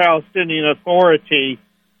 Indeed, the Palestinian Authority,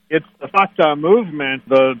 it's the Fatah movement.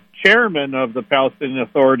 The chairman of the Palestinian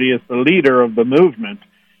Authority is the leader of the movement.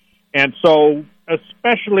 And so,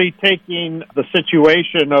 especially taking the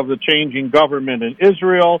situation of the changing government in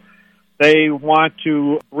Israel, they want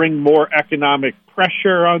to bring more economic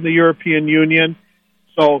pressure on the European Union.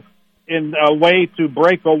 So, in a way to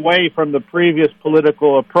break away from the previous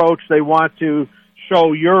political approach, they want to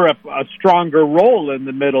show Europe a stronger role in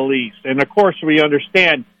the Middle East. And, of course, we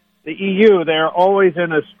understand the EU, they're always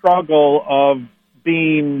in a struggle of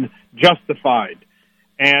being justified.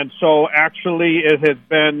 And so, actually, it has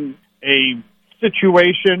been a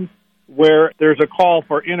situation where there's a call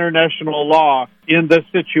for international law in this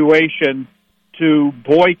situation to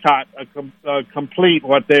boycott, complete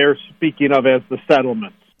what they're speaking of as the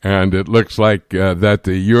settlements. And it looks like that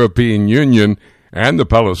the European Union and the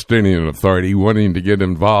Palestinian Authority wanting to get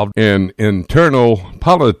involved in internal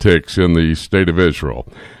politics in the state of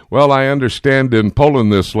Israel. Well, I understand in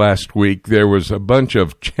Poland this last week there was a bunch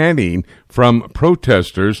of chanting from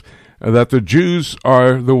protesters that the Jews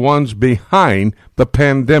are the ones behind the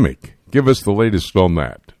pandemic. Give us the latest on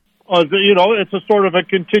that. It's a sort of a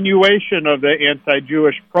continuation of the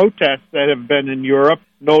anti-Jewish protests that have been in Europe,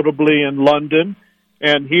 notably in London.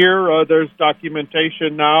 And here there's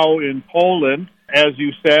documentation now in Poland, as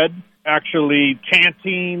you said, actually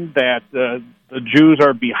chanting that the Jews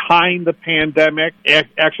are behind the pandemic.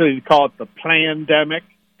 Actually, they call it the plandemic.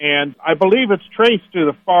 And I believe it's traced to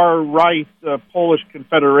the far-right Polish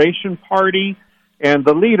Confederation Party. And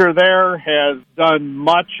the leader there has done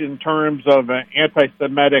much in terms of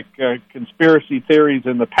anti-Semitic conspiracy theories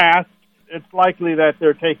in the past. It's likely that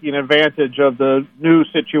they're taking advantage of the new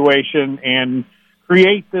situation and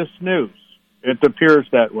create this news. It appears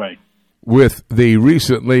that way. With the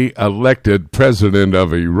recently elected president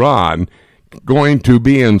of Iran going to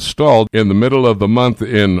be installed in the middle of the month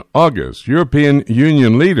in August, European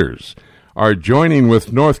Union leaders are joining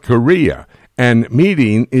with North Korea and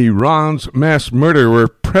meeting Iran's mass murderer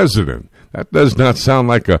president. That does not sound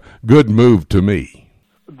like a good move to me.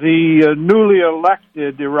 The newly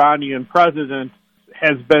elected Iranian president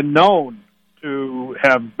has been known to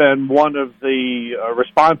have been one of the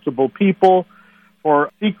responsible people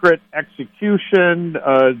for secret execution,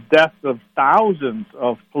 death of thousands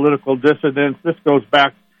of political dissidents. This goes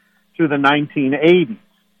back to the 1980s.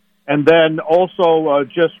 And then also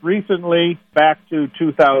just recently, back to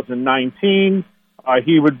 2019,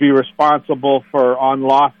 He would be responsible for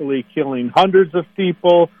unlawfully killing hundreds of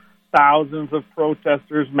people, thousands of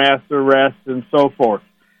protesters, mass arrests, and so forth.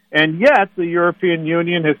 And yet, the European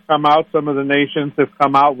Union has come out, some of the nations have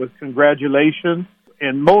come out with congratulations,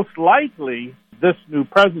 and most likely, this new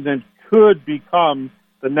president could become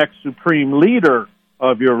the next supreme leader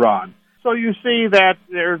of Iran. So you see that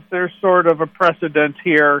there's sort of a precedent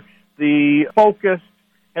here. The focus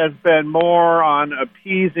has been more on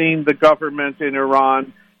appeasing the government in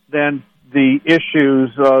Iran than the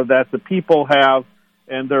issues that the people have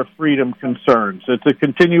and their freedom concerns. It's a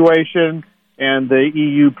continuation, and the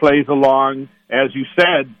EU plays along. As you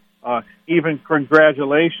said, even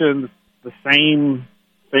congratulations, the same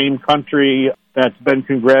country that's been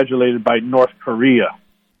congratulated by North Korea.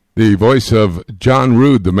 The voice of John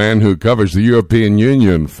Rood, the man who covers the European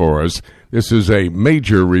Union for us. This is a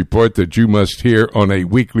major report that you must hear on a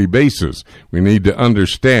weekly basis. We need to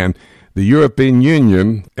understand the European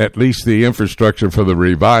Union, at least the infrastructure for the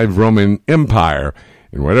revived Roman Empire,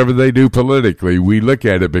 and whatever they do politically, we look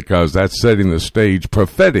at it because that's setting the stage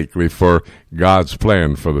prophetically for God's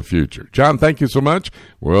plan for the future. John, thank you so much.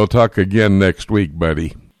 We'll talk again next week,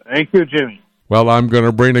 buddy. Thank you, Jimmy. Well, I'm going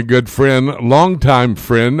to bring a good friend, longtime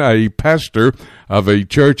friend, a pastor of a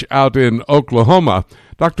church out in Oklahoma.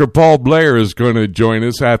 Dr. Paul Blair is going to join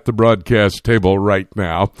us at the broadcast table right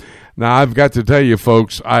now. Now, I've got to tell you,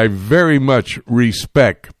 folks, I very much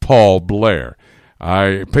respect Paul Blair.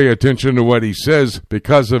 I pay attention to what he says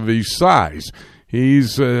because of his size.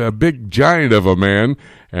 He's a big giant of a man,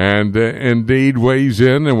 and indeed weighs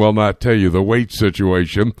in, and will not tell you the weight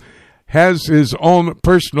situation, has his own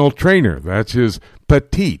personal trainer. That's his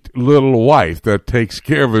petite little wife that takes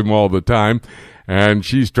care of him all the time, and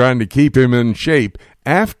she's trying to keep him in shape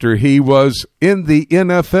after he was in the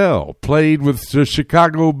NFL, played with the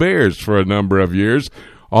Chicago Bears for a number of years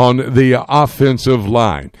on the offensive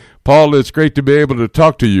line. Paul, it's great to be able to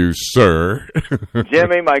talk to you, sir.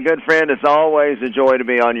 Jimmy, my good friend, it's always a joy to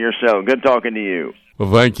be on your show. Good talking to you.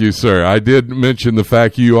 Well, thank you, sir. I did mention the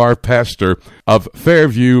fact you are pastor of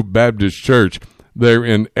Fairview Baptist Church there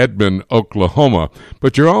in Edmond, Oklahoma,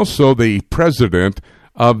 but you're also the president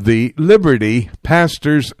of the Liberty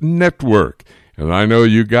Pastors Network. And I know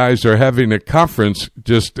you guys are having a conference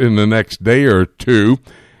just in the next day or two.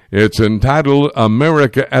 It's entitled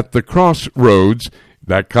America at the Crossroads.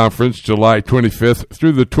 That conference, July 25th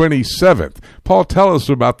through the 27th. Paul, tell us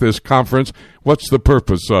about this conference. What's the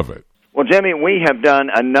purpose of it? Well, Jimmy, we have done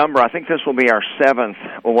a number. I think this will be our seventh,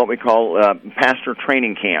 or what we call pastor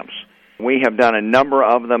training camps. We have done a number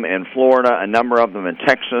of them in Florida, a number of them in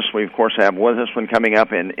Texas. We, of course, have this one coming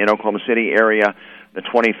up in Oklahoma City area, the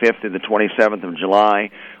 25th through the 27th of July.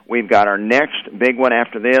 We've got our next big one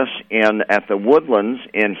after this at the Woodlands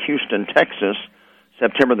in Houston, Texas,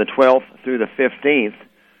 September the 12th through the 15th.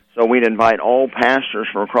 So we'd invite all pastors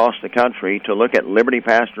from across the country to look at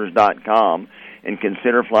libertypastors.com and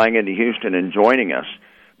consider flying into Houston and joining us.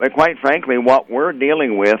 But quite frankly, what we're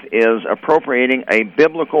dealing with is appropriating a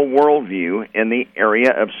biblical worldview in the area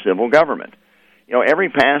of civil government. You know, every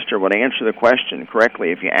pastor would answer the question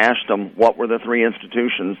correctly if you asked them what were the three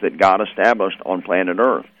institutions that God established on planet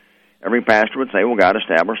Earth. Every pastor would say, well, God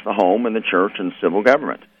established the home and the church and civil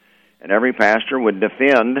government. And every pastor would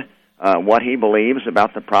defend what he believes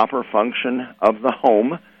about the proper function of the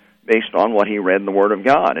home based on what he read in the Word of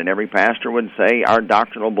God. And every pastor would say our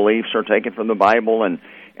doctrinal beliefs are taken from the Bible and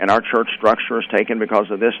our church structure is taken because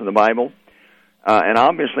of this in the Bible. And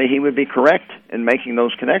obviously he would be correct in making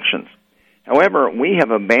those connections. However, we have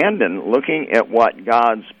abandoned looking at what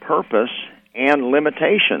God's purpose and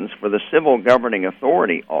limitations for the civil governing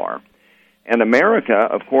authority are. And America,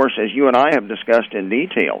 of course, as you and I have discussed in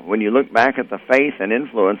detail, when you look back at the faith and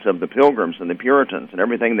influence of the Pilgrims and the Puritans and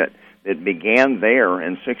everything that began there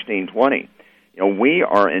in 1620, you know, we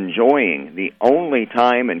are enjoying the only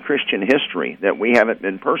time in Christian history that we haven't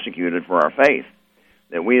been persecuted for our faith,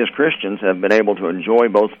 that we as Christians have been able to enjoy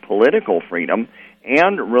both political freedom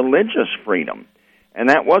and religious freedom. And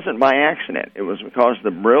that wasn't by accident. It was because of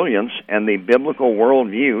the brilliance and the biblical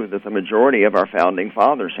worldview that the majority of our founding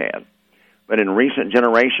fathers had. But in recent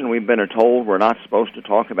generation, we've been told we're not supposed to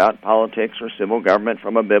talk about politics or civil government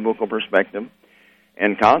from a biblical perspective.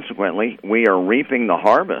 And consequently, we are reaping the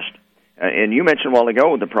harvest. And you mentioned a while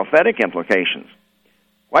ago the prophetic implications.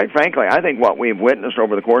 Quite frankly, I think what we've witnessed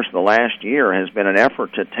over the course of the last year has been an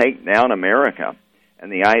effort to take down America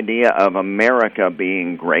and the idea of America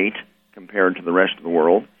being great compared to the rest of the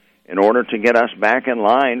world in order to get us back in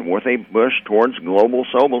line with a push towards global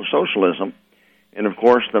socialism. And, of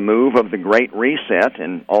course, the move of the Great Reset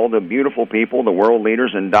and all the beautiful people, the world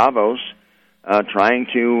leaders in Davos, trying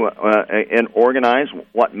to organize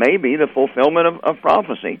what may be the fulfillment of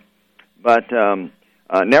prophecy. But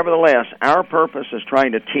nevertheless, our purpose is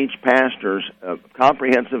trying to teach pastors a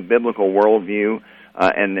comprehensive biblical worldview,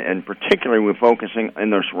 and particularly we're focusing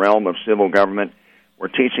in this realm of civil government. We're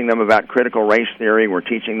teaching them about critical race theory. We're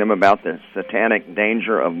teaching them about the satanic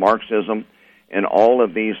danger of Marxism and all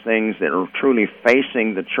of these things that are truly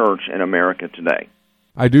facing the church in America today.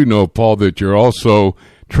 I do know, Paul, that you're also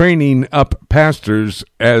training up pastors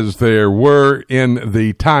as there were in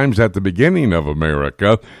the times at the beginning of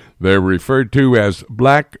America. They're referred to as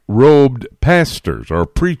black-robed pastors or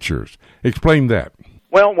preachers. Explain that.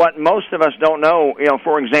 Well, what most of us don't know,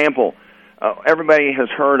 for example, everybody has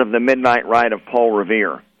heard of the Midnight Ride of Paul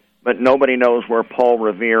Revere, but nobody knows where Paul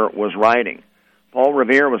Revere was riding. Paul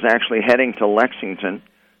Revere was actually heading to Lexington,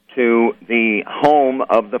 to the home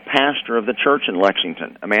of the pastor of the church in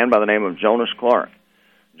Lexington, a man by the name of Jonas Clark.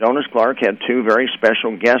 Jonas Clark had two very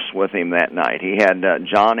special guests with him that night. He had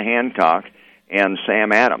John Hancock and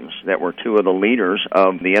Sam Adams, that were two of the leaders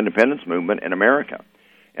of the independence movement in America.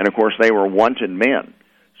 And, of course, they were wanted men.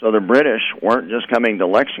 So the British weren't just coming to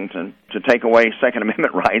Lexington to take away Second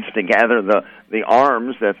Amendment rights to gather the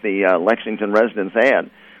arms that the Lexington residents had,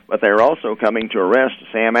 but they were also coming to arrest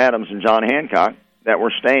Sam Adams and John Hancock that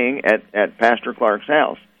were staying at Pastor Clark's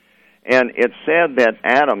house. And it's said that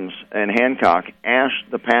Adams and Hancock asked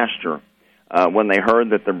the pastor, when they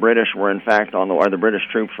heard that the British were in fact the British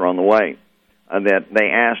troops were on the way, that they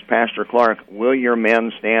asked Pastor Clark, "Will your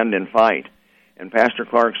men stand and fight?" And Pastor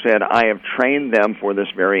Clark said, "I have trained them for this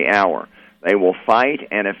very hour. They will fight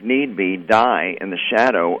and, if need be, die in the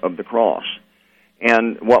shadow of the cross."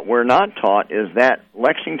 And what we're not taught is that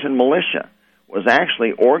Lexington militia was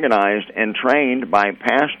actually organized and trained by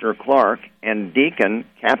Pastor Clark and Deacon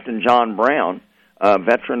Captain John Brown, a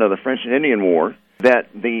veteran of the French and Indian War, that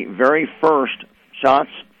the very first shots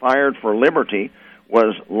fired for liberty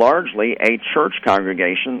was largely a church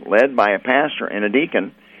congregation led by a pastor and a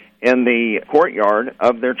deacon in the courtyard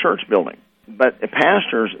of their church building. But the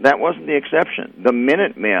pastors, that wasn't the exception. The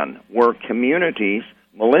Minutemen were communities,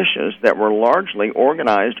 militias, that were largely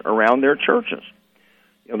organized around their churches.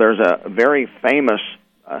 There's a very famous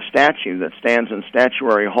statue that stands in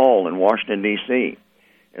Statuary Hall in Washington, D.C.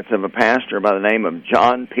 It's of a pastor by the name of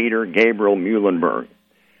John Peter Gabriel Muhlenberg.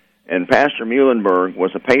 And Pastor Muhlenberg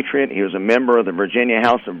was a patriot. He was a member of the Virginia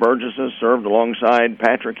House of Burgesses, served alongside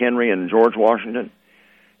Patrick Henry and George Washington.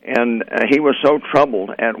 And he was so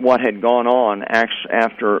troubled at what had gone on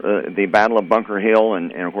after the Battle of Bunker Hill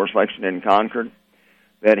and, of course, Lexington and Concord,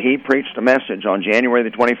 that he preached a message on January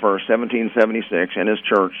the 21st, 1776, in his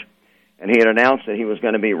church, and he had announced that he was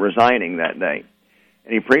going to be resigning that day.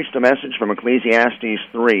 And he preached a message from Ecclesiastes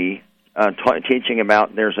 3, teaching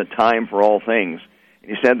about there's a time for all things.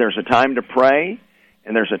 And he said there's a time to pray,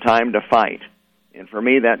 and there's a time to fight. And for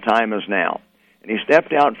me, that time is now. And he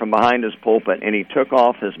stepped out from behind his pulpit, and he took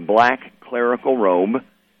off his black clerical robe,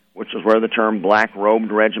 which is where the term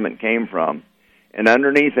black-robed regiment came from. And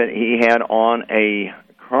underneath it, he had on a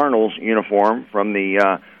colonel's uniform from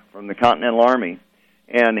the Continental Army.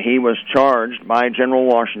 And he was charged by General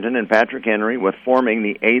Washington and Patrick Henry with forming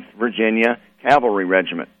the 8th Virginia Cavalry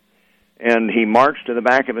Regiment. And he marched to the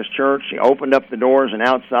back of his church. He opened up the doors, and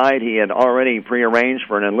outside he had already prearranged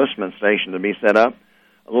for an enlistment station to be set up.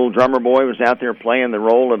 A little drummer boy was out there playing the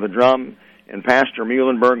roll of the drum, and Pastor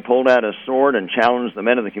Muhlenberg pulled out his sword and challenged the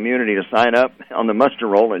men of the community to sign up on the muster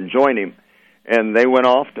roll and join him. And they went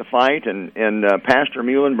off to fight, and Pastor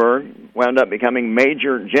Muhlenberg wound up becoming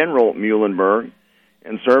Major General Muhlenberg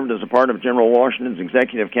and served as a part of General Washington's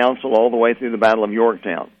executive council all the way through the Battle of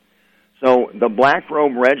Yorktown. So the Black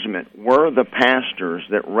Robe Regiment were the pastors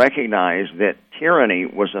that recognized that tyranny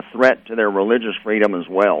was a threat to their religious freedom as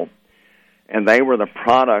well. And they were the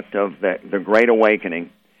product of the Great Awakening.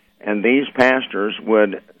 And these pastors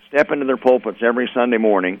would step into their pulpits every Sunday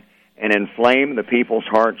morning and inflame the people's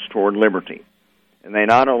hearts toward liberty. And they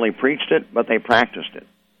not only preached it, but they practiced it.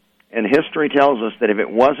 And history tells us that if it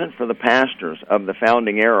wasn't for the pastors of the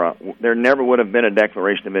founding era, there never would have been a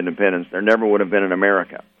Declaration of Independence. There never would have been an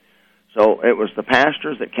America. So it was the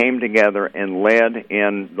pastors that came together and led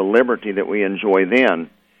in the liberty that we enjoy then.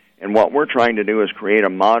 And what we're trying to do is create a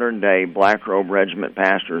modern-day Black Robe Regiment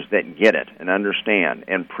pastors that get it and understand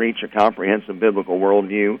and preach a comprehensive biblical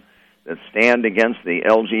worldview, that stand against the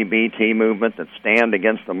LGBT movement, that stand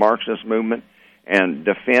against the Marxist movement, and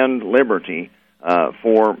defend liberty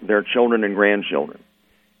for their children and grandchildren.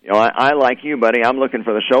 You know, I like you, buddy, I'm looking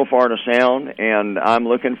for the shofar to sound, and I'm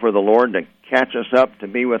looking for the Lord to catch us up to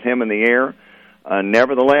be with Him in the air.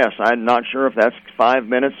 Nevertheless, I'm not sure if that's 5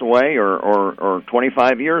 minutes away or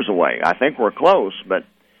 25 years away. I think we're close, but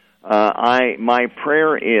my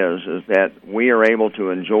prayer is that we are able to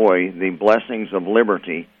enjoy the blessings of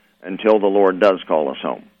liberty until the Lord does call us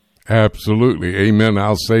home. Absolutely. Amen.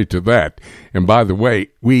 I'll say to that. And by the way,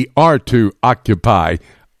 we are to occupy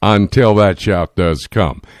until that shout does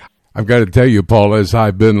come. I've got to tell you, Paul, as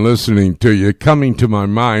I've been listening to you, coming to my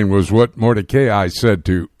mind was what Mordecai said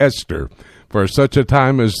to Esther. For such a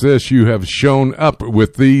time as this, you have shown up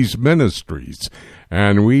with these ministries.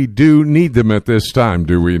 And we do need them at this time,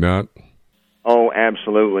 do we not? Oh,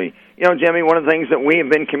 absolutely. You know, Jimmy, one of the things that we have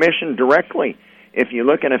been commissioned directly, if you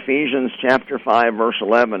look in Ephesians chapter 5, verse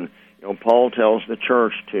 11, you know, Paul tells the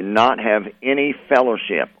church to not have any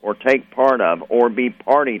fellowship or take part of or be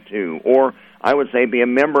party to, or I would say be a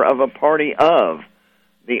member of a party of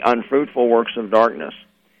the unfruitful works of darkness.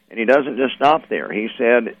 And he doesn't just stop there. He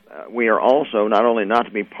said we are also not only not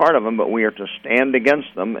to be part of them, but we are to stand against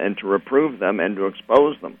them and to reprove them and to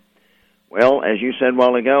expose them. Well, as you said a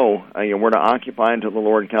while ago, we're to occupy until the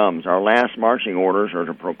Lord comes. Our last marching orders are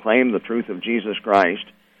to proclaim the truth of Jesus Christ,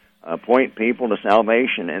 point people to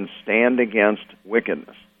salvation, and stand against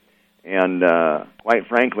wickedness. And quite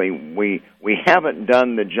frankly, we haven't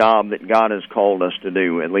done the job that God has called us to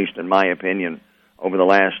do, at least in my opinion, over the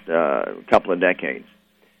last couple of decades.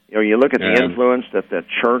 You know, you look at the influence that the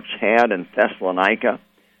church had in Thessalonica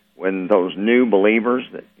when those new believers,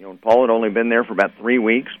 that Paul had only been there for about 3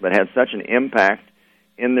 weeks, but had such an impact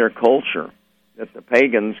in their culture that the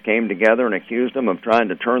pagans came together and accused them of trying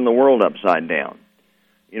to turn the world upside down.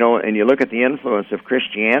 You know, and you look at the influence of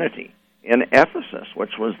Christianity in Ephesus,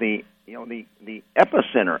 which was the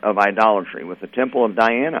epicenter of idolatry with the Temple of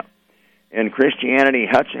Diana. And Christianity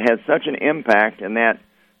had such an impact in that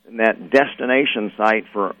destination site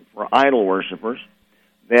for idol worshipers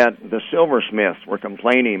that the silversmiths were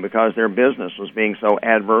complaining because their business was being so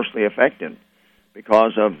adversely affected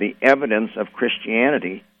because of the evidence of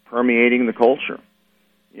Christianity permeating the culture.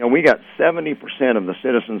 You know, we got 70% of the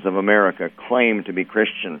citizens of America claim to be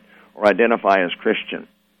Christian or identify as Christian.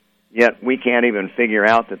 Yet we can't even figure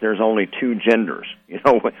out that there's only two genders. You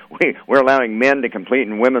know, we're allowing men to compete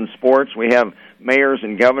in women's sports. We have mayors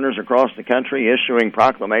and governors across the country issuing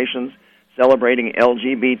proclamations celebrating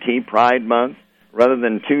LGBT Pride Month. Rather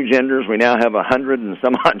than two genders, we now have 100 and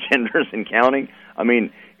some odd genders and counting. I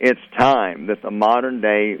mean, it's time that the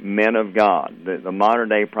modern-day men of God, the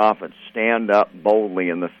modern-day prophets, stand up boldly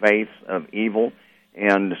in the face of evil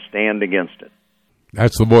and stand against it.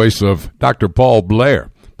 That's the voice of Dr. Paul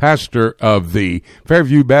Blair, pastor of the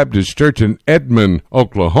Fairview Baptist Church in Edmond,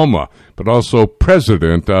 Oklahoma, but also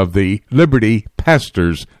president of the Liberty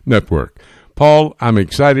Pastors Network. Paul, I'm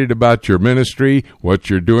excited about your ministry, what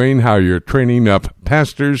you're doing, how you're training up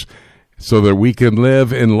pastors so that we can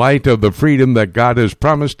live in light of the freedom that God has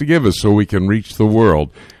promised to give us so we can reach the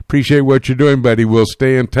world. Appreciate what you're doing, buddy. We'll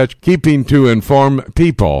stay in touch, keeping to inform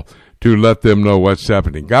people to let them know what's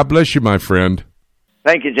happening. God bless you, my friend.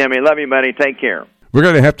 Thank you, Jimmy. Love you, buddy. Take care. We're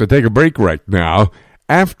going to have to take a break right now.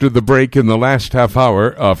 After the break in the last half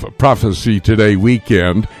hour of Prophecy Today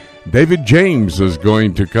weekend, David James is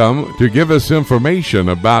going to come to give us information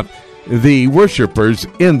about the worshipers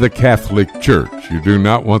in the Catholic Church. You do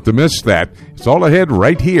not want to miss that. It's all ahead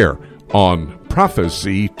right here on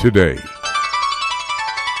Prophecy Today.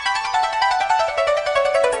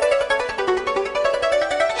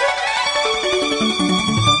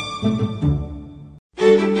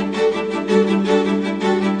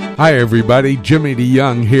 Hi, everybody. Jimmy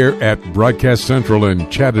DeYoung here at Broadcast Central in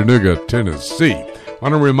Chattanooga, Tennessee. I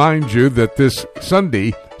want to remind you that this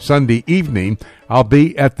Sunday evening, I'll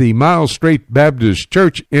be at the Miles Strait Baptist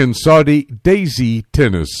Church in Saudi Daisy,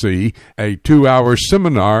 Tennessee, a 2-hour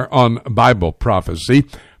seminar on Bible prophecy.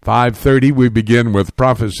 5:30, we begin with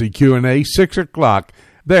Prophecy Q&A. 6 o'clock,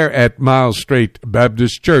 there at Miles Strait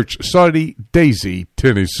Baptist Church, Saudi Daisy,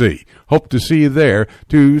 Tennessee. Hope to see you there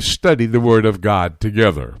to study the Word of God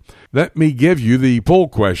together. Let me give you the poll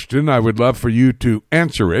question. I would love for you to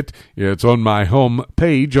answer it. It's on my home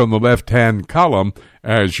page on the left-hand column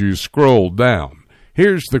as you scroll down.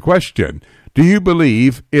 Here's the question. Do you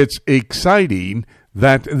believe it's exciting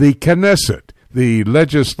that the Knesset, the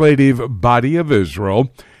legislative body of Israel,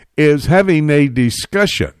 is having a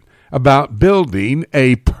discussion about building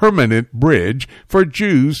a permanent bridge for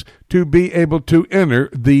Jews to be able to enter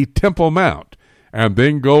the Temple Mount and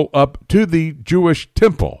then go up to the Jewish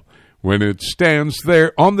temple when it stands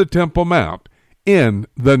there on the Temple Mount in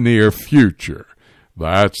the near future?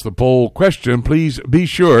 That's the poll question. Please be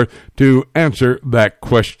sure to answer that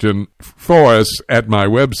question for us at my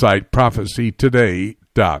website,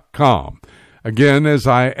 prophecytoday.com. Again, as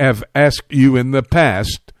I have asked you in the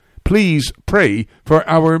past, please pray for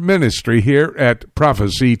our ministry here at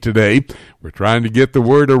Prophecy Today. We're trying to get the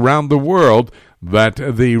word around the world that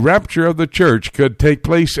the rapture of the church could take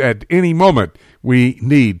place at any moment. We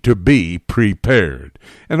need to be prepared.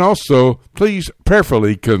 And also, please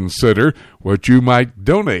prayerfully consider what you might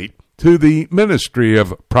donate to the ministry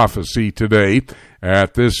of Prophecy Today.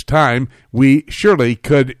 At this time, we surely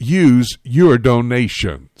could use your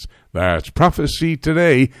donations. That's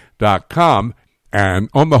prophecytoday.com. And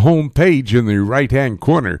on the home page in the right-hand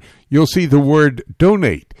corner, you'll see the word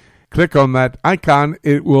donate. Click on that icon.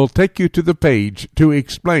 It will take you to the page to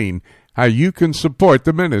explain how you can support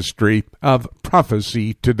the ministry of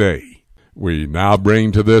Prophecy Today. We now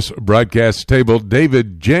bring to this broadcast table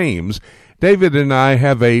David James. David and I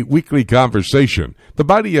have a weekly conversation. The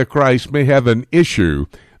body of Christ may have an issue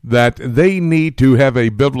that they need to have a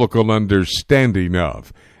biblical understanding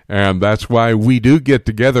of. And that's why we do get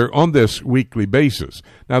together on this weekly basis.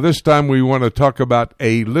 Now, this time we want to talk about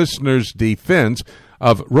a listener's defense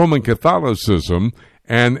of Roman Catholicism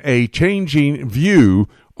and a changing view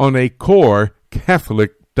on a core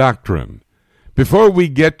Catholic doctrine. Before we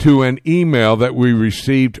get to an email that we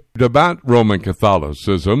received about Roman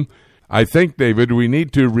Catholicism, I think, David, we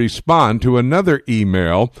need to respond to another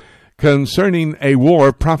email concerning a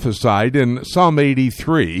war prophesied in Psalm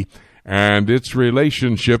 83 and its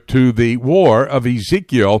relationship to the war of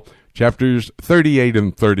Ezekiel, chapters 38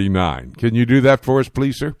 and 39. Can you do that for us,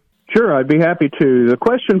 please, sir? Sure, I'd be happy to. The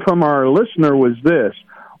question from our listener was this: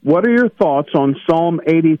 what are your thoughts on Psalm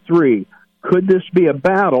 83? Could this be a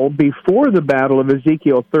battle before the battle of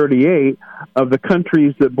Ezekiel 38 of the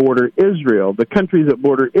countries that border Israel? The countries that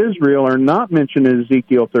border Israel are not mentioned in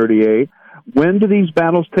Ezekiel 38. When do these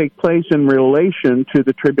battles take place in relation to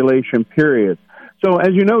the tribulation period? So,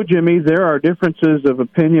 as you know, Jimmy, there are differences of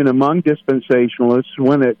opinion among dispensationalists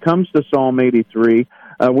when it comes to Psalm 83,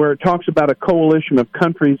 where it talks about a coalition of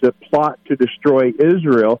countries that plot to destroy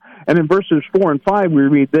Israel. And in verses 4 and 5, we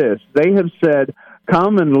read this: they have said,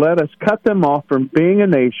 "Come and let us cut them off from being a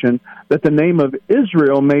nation, that the name of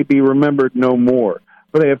Israel may be remembered no more.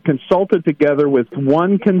 For they have consulted together with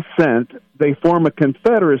one consent. They form a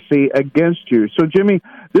confederacy against you." So, Jimmy,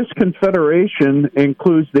 this confederation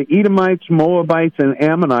includes the Edomites, Moabites, and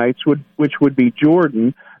Ammonites, which would be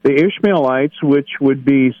Jordan, the Ishmaelites, which would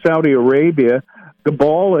be Saudi Arabia,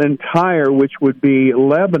 Gebal and Tyre, which would be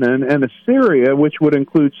Lebanon, and Assyria, which would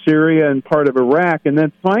include Syria and part of Iraq. And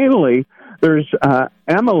then finally, there's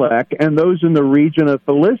Amalek and those in the region of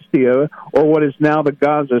Philistia, or what is now the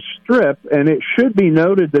Gaza Strip. And it should be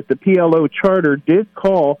noted that the PLO charter did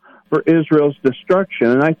call for Israel's destruction.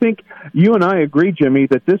 And I think you and I agree, Jimmy,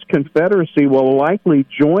 that this confederacy will likely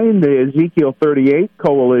join the Ezekiel 38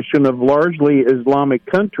 coalition of largely Islamic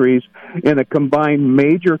countries in a combined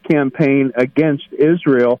major campaign against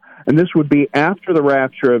Israel. And this would be after the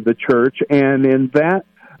rapture of the church. And in that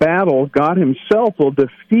battle, God himself will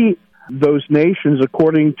defeat those nations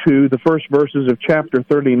according to the first verses of chapter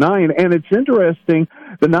 39. And it's interesting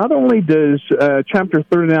that not only does chapter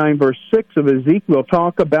 39, verse 6 of Ezekiel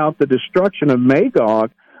talk about the destruction of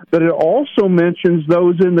Magog, but it also mentions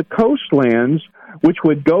those in the coastlands, which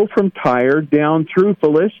would go from Tyre down through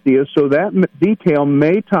Philistia, so that detail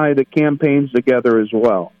may tie the campaigns together as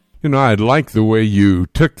well. You know, I like the way you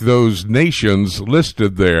took those nations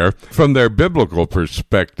listed there from their biblical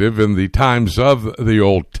perspective in the times of the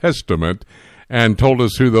Old Testament and told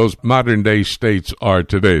us who those modern-day states are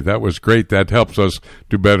today. That was great. That helps us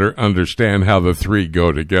to better understand how the three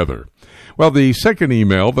go together. Well, the second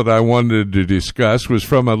email that I wanted to discuss was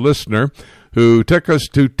from a listener who took us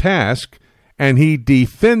to task, and he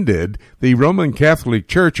defended the Roman Catholic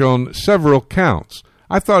Church on several counts.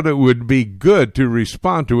 I thought it would be good to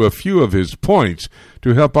respond to a few of his points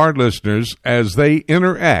to help our listeners as they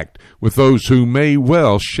interact with those who may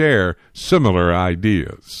well share similar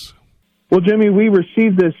ideas. Well, Jimmy, we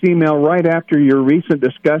received this email right after your recent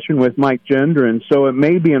discussion with Mike Gendron, so it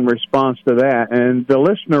may be in response to that. And the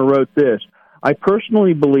listener wrote this: I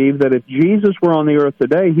personally believe that if Jesus were on the earth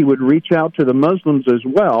today, he would reach out to the Muslims as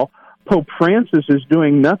well. Pope Francis is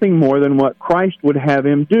doing nothing more than what Christ would have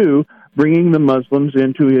him do, bringing the Muslims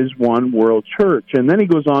into his one world church. And then he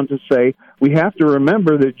goes on to say, we have to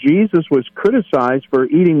remember that Jesus was criticized for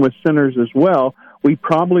eating with sinners as well. We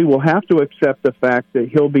probably will have to accept the fact that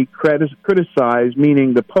he'll be criticized,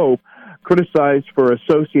 meaning the Pope, criticized for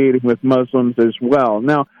associating with Muslims as well.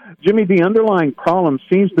 Now, Jimmy, the underlying problem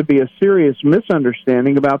seems to be a serious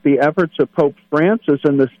misunderstanding about the efforts of Pope Francis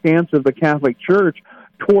and the stance of the Catholic Church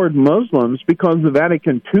toward Muslims, because the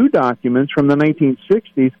Vatican II documents from the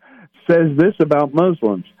 1960s says this about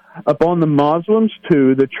Muslims: Upon the Muslims,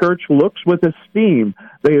 too, the church looks with esteem.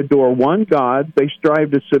 They adore one God. They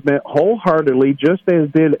strive to submit wholeheartedly, just as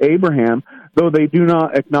did Abraham. Though they do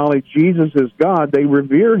not acknowledge Jesus as God, they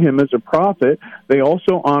revere him as a prophet. They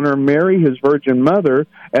also honor Mary, his virgin mother.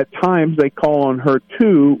 At times, they call on her,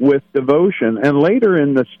 too, with devotion. And later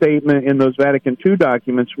in the statement in those Vatican II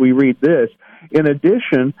documents, we read this. In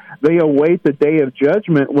addition, they await the day of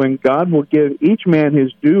judgment when God will give each man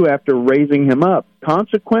his due after raising him up.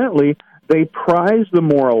 Consequently, they prize the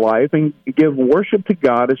moral life and give worship to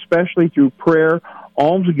God, especially through prayer,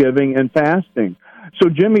 almsgiving, and fasting. So,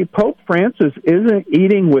 Jimmy, Pope Francis isn't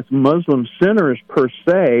eating with Muslim sinners per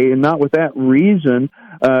se, and not with that reason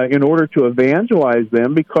in order to evangelize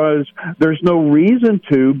them, because there's no reason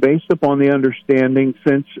to, based upon the understanding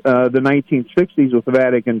since the 1960s with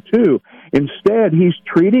Vatican II. Instead, he's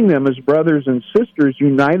treating them as brothers and sisters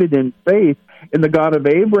united in faith in the God of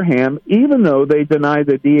Abraham, even though they deny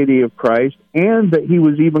the deity of Christ and that he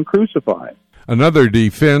was even crucified. Another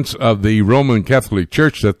defense of the Roman Catholic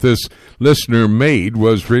Church that this listener made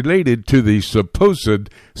was related to the supposed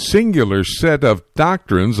singular set of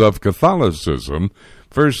doctrines of Catholicism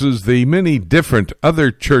versus the many different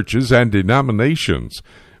other churches and denominations,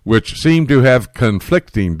 which seem to have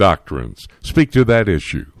conflicting doctrines. Speak to that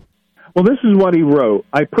issue. Well, this is what he wrote.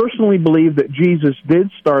 I personally believe that Jesus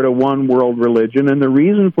did start a one-world religion, and the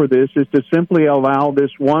reason for this is to simply allow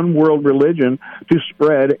this one-world religion to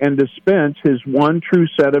spread and dispense his one true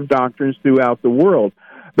set of doctrines throughout the world.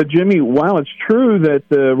 But, Jimmy, while it's true that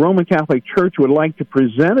the Roman Catholic Church would like to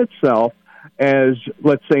present itself as,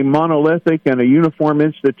 let's say, monolithic and a uniform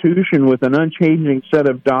institution with an unchanging set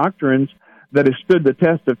of doctrines that has stood the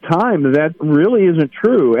test of time, that really isn't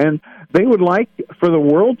true. And they would like for the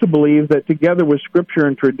world to believe that together with Scripture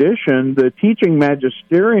and tradition, the teaching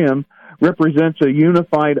magisterium represents a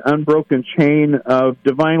unified, unbroken chain of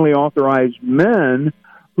divinely authorized men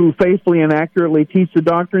who faithfully and accurately teach the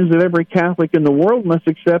doctrines that every Catholic in the world must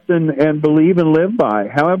accept and believe and live by.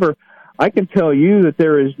 However, I can tell you that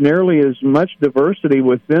there is nearly as much diversity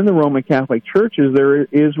within the Roman Catholic Church as there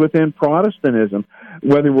is within Protestantism,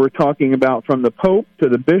 whether we're talking about from the Pope to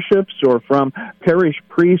the bishops or from parish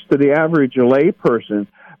priests to the average lay person.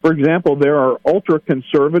 For example, there are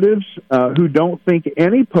ultra-conservatives who don't think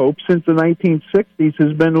any pope since the 1960s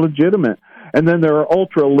has been legitimate. And then there are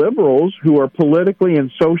ultra-liberals who are politically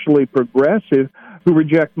and socially progressive who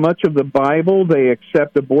reject much of the Bible. They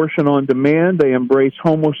accept abortion on demand. They embrace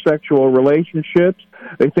homosexual relationships.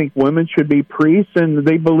 They think women should be priests, and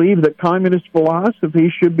they believe that communist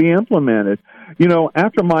philosophy should be implemented. You know,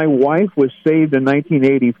 after my wife was saved in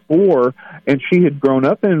 1984, and she had grown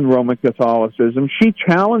up in Roman Catholicism, she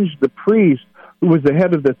challenged the priest who was the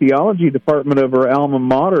head of the theology department of her alma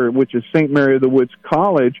mater, which is St. Mary of the Woods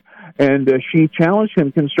College, and she challenged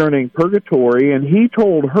him concerning purgatory, and he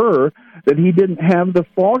told her that he didn't have the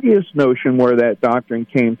foggiest notion where that doctrine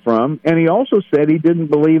came from, and he also said he didn't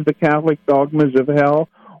believe the Catholic dogmas of hell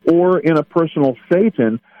or in a personal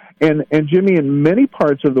Satan. And Jimmy, in many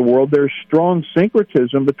parts of the world, there's strong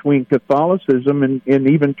syncretism between Catholicism and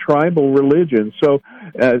even tribal religion. So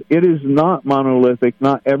it is not monolithic.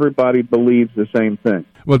 Not everybody believes the same thing.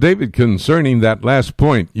 Well, David, concerning that last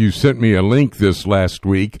point, you sent me a link this last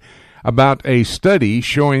week about a study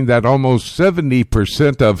showing that almost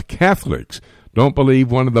 70% of Catholics don't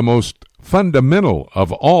believe one of the most fundamental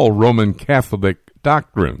of all Roman Catholic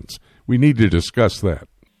doctrines. We need to discuss that.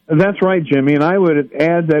 That's right, Jimmy, and I would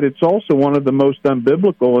add that it's also one of the most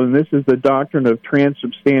unbiblical, and this is the doctrine of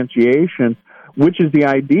transubstantiation, which is the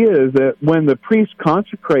idea that when the priest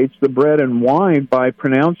consecrates the bread and wine by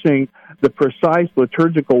pronouncing the precise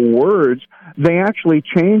liturgical words, they actually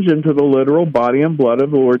change into the literal body and blood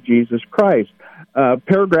of the Lord Jesus Christ.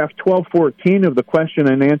 Paragraph 1214 of the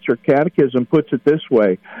Question and Answer Catechism puts it this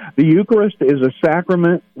way: the Eucharist is a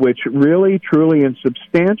sacrament which really, truly, and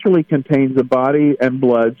substantially contains the body and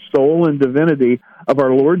blood, soul, and divinity of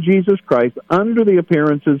our Lord Jesus Christ under the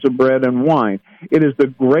appearances of bread and wine. It is the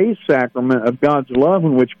great sacrament of God's love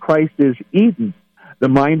in which Christ is eaten. The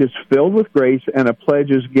mind is filled with grace, and a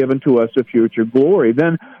pledge is given to us of future glory.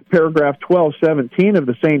 Then paragraph 1217 of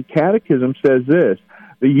the same catechism says this: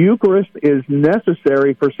 the Eucharist is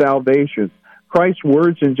necessary for salvation. Christ's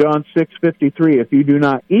words in John 6:53, if you do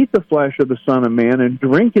not eat the flesh of the Son of Man and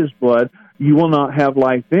drink his blood, you will not have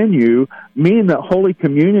life in you, mean that Holy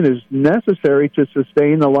Communion is necessary to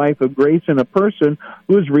sustain the life of grace in a person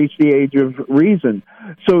who has reached the age of reason.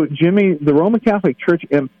 So, Jimmy, the Roman Catholic Church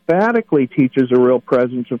emphatically teaches a real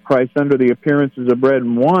presence of Christ under the appearances of bread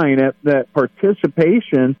and wine, that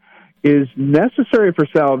participation is necessary for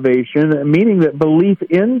salvation, meaning that belief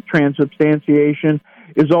in transubstantiation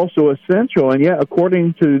is also essential. And yet,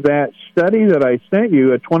 according to that study that I sent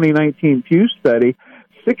you, a 2019 Pew study,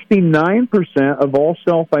 69% of all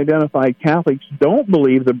self-identified Catholics don't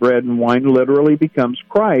believe the bread and wine literally becomes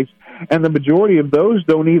Christ, and the majority of those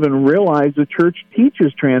don't even realize the Church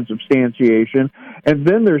teaches transubstantiation. And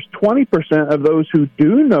then there's 20% of those who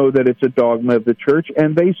do know that it's a dogma of the Church,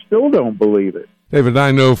 and they still don't believe it. David,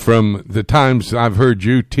 I know from the times I've heard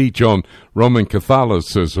you teach on Roman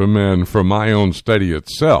Catholicism and from my own study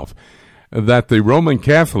itself, that the Roman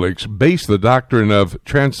Catholics base the doctrine of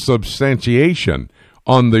transubstantiation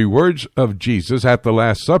on the words of Jesus at the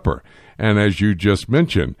Last Supper, and as you just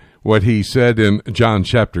mentioned, what he said in John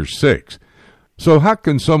chapter 6. So how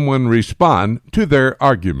can someone respond to their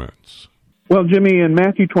arguments? Well, Jimmy, in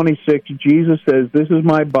Matthew 26, Jesus says, "This is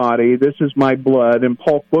my body, this is my blood," and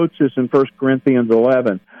Paul quotes this in 1 Corinthians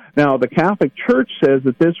 11. Now, the Catholic Church says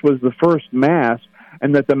that this was the first Mass,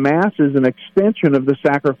 and that the Mass is an extension of the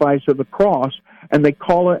sacrifice of the cross, and they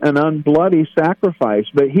call it an unbloody sacrifice.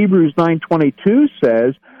 But Hebrews 9:22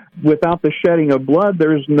 says, without the shedding of blood,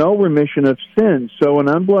 there is no remission of sins. So an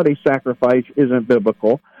unbloody sacrifice isn't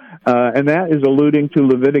biblical. And that is alluding to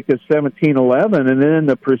Leviticus 17:11. And then in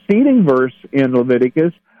the preceding verse in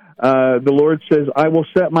Leviticus, the Lord says, "I will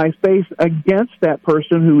set my face against that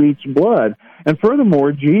person who eats blood." And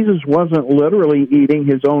furthermore, Jesus wasn't literally eating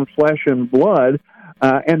his own flesh and blood,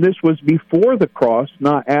 and this was before the cross,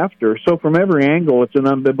 not after. So from every angle, it's an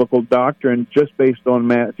unbiblical doctrine just based on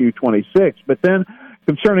Matthew 26. But then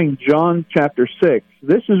concerning John chapter 6,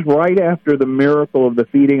 this is right after the miracle of the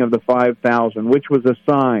feeding of the 5,000, which was a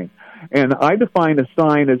sign. And I define a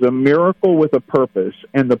sign as a miracle with a purpose.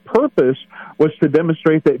 And the purpose was to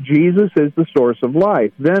demonstrate that Jesus is the source of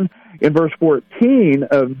life. Then in verse 14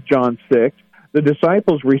 of John 6, the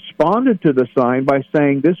disciples responded to the sign by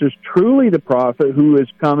saying, "This is truly the prophet who has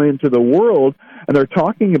come into the world." And they're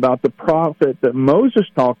talking about the prophet that Moses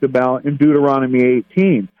talked about in Deuteronomy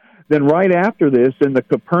 18. Then right after this, in the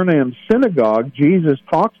Capernaum synagogue, Jesus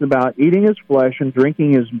talks about eating his flesh and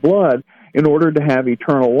drinking his blood in order to have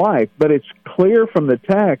eternal life. But it's clear from the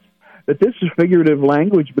text that this is figurative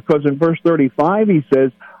language, because in verse 35 he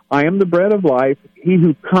says, "I am the bread of life. He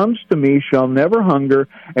who comes to me shall never hunger,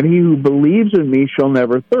 and he who believes in me shall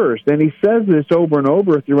never thirst." And he says this over and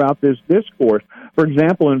over throughout this discourse. For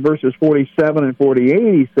example, in verses 47 and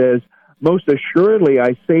 48, he says, "Most assuredly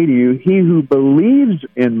I say to you, he who believes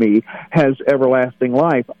in me has everlasting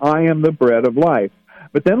life. I am the bread of life."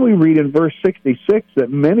 But then we read in verse 66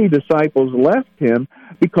 that many disciples left him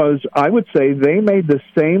because I would say they made the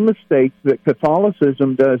same mistake that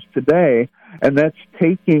Catholicism does today, and that's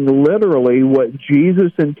taking literally what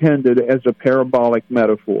Jesus intended as a parabolic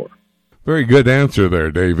metaphor. Very good answer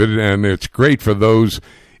there, David, and it's great for those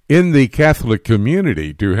in the Catholic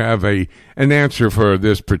community to have an answer for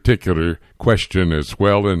this particular question as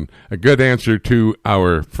well, and a good answer to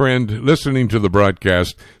our friend listening to the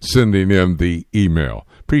broadcast, sending in the email.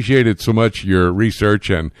 Appreciate it so much, your research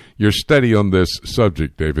and your study on this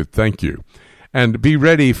subject, David. Thank you. And be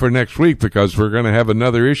ready for next week, because we're going to have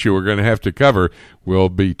another issue we're going to have to cover. We'll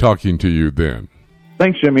be talking to you then.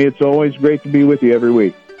 Thanks, Jimmy. It's always great to be with you every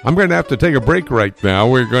week. I'm going to have to take a break right now.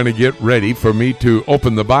 We're going to get ready for me to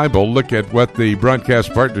open the Bible, look at what the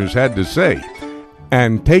broadcast partners had to say,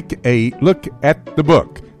 and take a look at the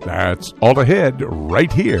book. That's all ahead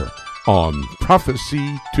right here on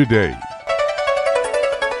Prophecy Today.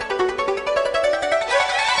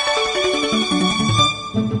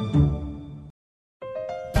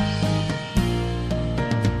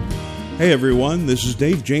 Hey everyone, this is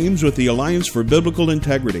Dave James with the Alliance for Biblical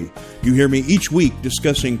Integrity. You hear me each week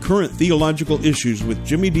discussing current theological issues with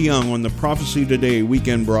Jimmy DeYoung on the Prophecy Today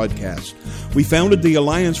weekend broadcast. We founded the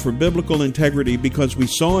Alliance for Biblical Integrity because we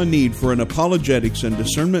saw a need for an apologetics and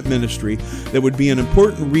discernment ministry that would be an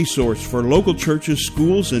important resource for local churches,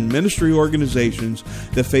 schools, and ministry organizations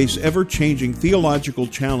that face ever-changing theological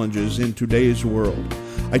challenges in today's world.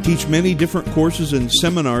 I teach many different courses and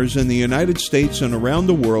seminars in the United States and around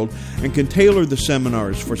the world, and can tailor the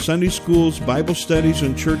seminars for Sunday schools, Bible studies,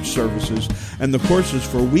 and church services, and the courses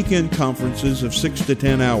for weekend conferences of 6 to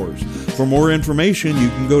 10 hours. For more information, you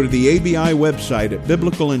can go to the ABI website at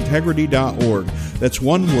biblicalintegrity.org. That's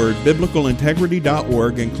one word,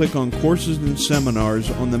 biblicalintegrity.org, and click on Courses and Seminars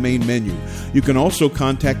on the main menu. You can also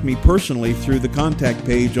contact me personally through the contact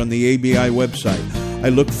page on the ABI website. I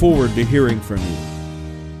look forward to hearing from you.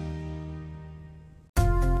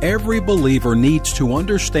 Every believer needs to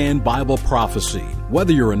understand Bible prophecy.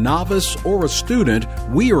 Whether you're a novice or a student,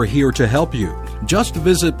 we are here to help you. Just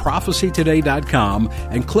visit prophecytoday.com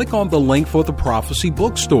and click on the link for the Prophecy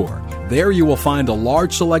Bookstore. There you will find a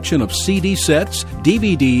large selection of CD sets,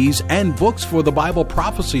 DVDs, and books for the Bible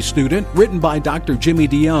prophecy student written by Dr. Jimmy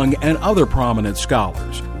DeYoung and other prominent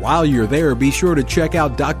scholars. While you're there, be sure to check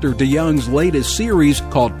out Dr. DeYoung's latest series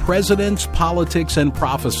called Presidents, Politics, and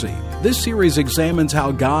Prophecy. This series examines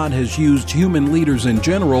how God has used human leaders in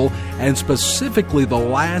general, and specifically the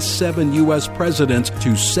last 7 U.S. presidents,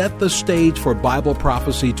 to set the stage for Bible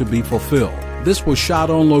prophecy to be fulfilled. This was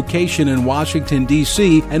shot on location in Washington,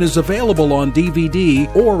 D.C., and is available on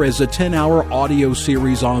DVD or as a 10-hour audio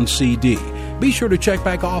series on CD. Be sure to check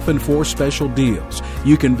back often for special deals.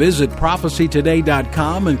 You can visit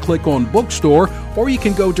prophecytoday.com and click on Bookstore, or you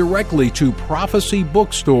can go directly to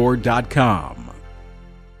prophecybookstore.com.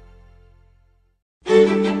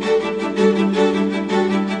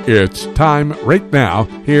 It's time right now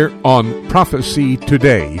here on Prophecy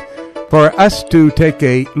Today for us to take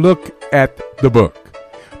a look at the book.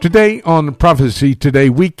 Today on Prophecy Today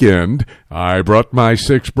weekend, I brought my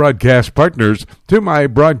 6 broadcast partners to my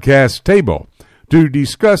broadcast table to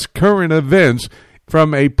discuss current events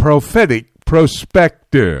from a prophetic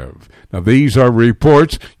perspective. Now, these are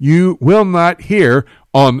reports you will not hear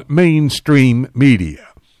on mainstream media.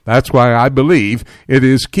 That's why I believe it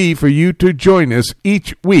is key for you to join us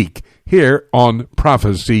each week here on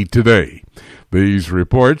Prophecy Today. These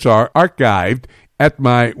reports are archived at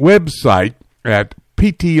my website at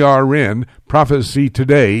PTRN Prophecy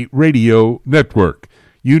Today Radio Network.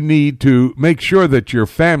 You need to make sure that your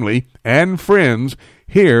family and friends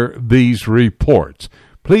hear these reports.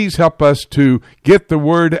 Please help us to get the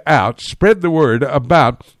word out, spread the word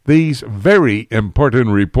about these very important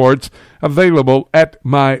reports available at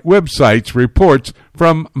my website's reports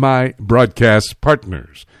from my broadcast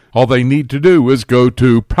partners. All they need to do is go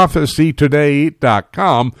to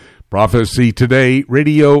prophecytoday.com, Prophecy Today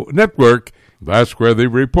Radio Network. That's where the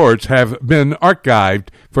reports have been archived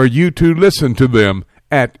for you to listen to them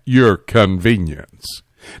at your convenience.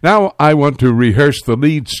 Now I want to rehearse the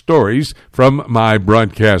lead stories from my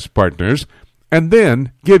broadcast partners and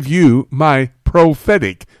then give you my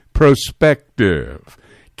prophetic perspective.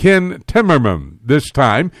 Ken Timmerman, this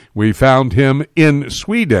time we found him in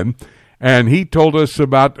Sweden, and he told us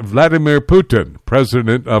about Vladimir Putin,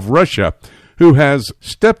 president of Russia, who has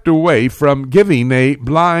stepped away from giving a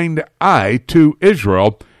blind eye to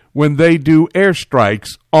Israel when they do airstrikes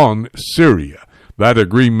on Syria. That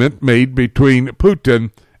agreement made between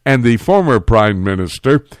Putin and the former Prime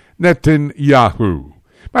Minister Netanyahu.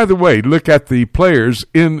 By the way, look at the players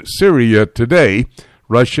in Syria today: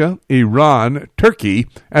 Russia, Iran, Turkey,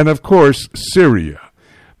 and of course Syria.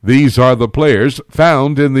 These are the players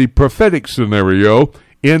found in the prophetic scenario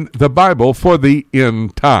in the Bible for the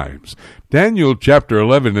end times. Daniel chapter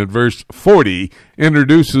 11 and verse 40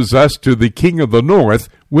 introduces us to the king of the north,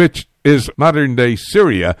 which is modern-day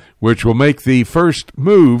Syria, which will make the first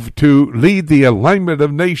move to lead the alignment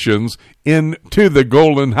of nations into the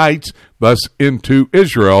Golan Heights, thus into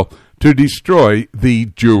Israel, to destroy the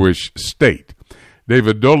Jewish state.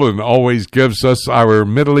 David Dolan always gives us our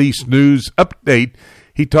Middle East news update.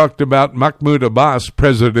 He talked about Mahmoud Abbas,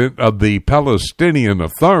 president of the Palestinian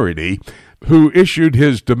Authority, who issued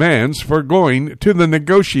his demands for going to the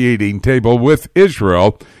negotiating table with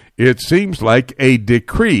Israel. It seems like a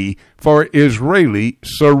decree for Israeli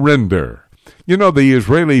surrender. You know, the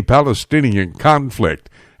Israeli-Palestinian conflict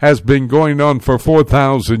has been going on for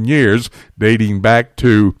 4,000 years, dating back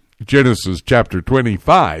to Genesis chapter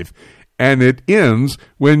 25, and it ends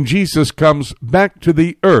when Jesus comes back to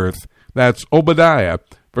the earth. That's Obadiah,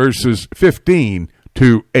 verses 15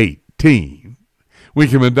 to 18.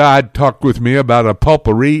 Wickham and Dodd talked with me about a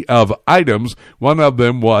potpourri of items. One of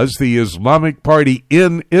them was the Islamic Party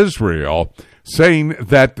in Israel, saying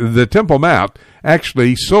that the Temple Mount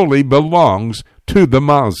actually solely belongs to the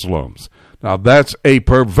Muslims. Now, that's a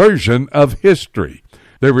perversion of history.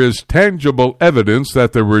 There is tangible evidence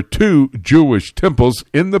that there were 2 Jewish temples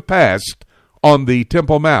in the past on the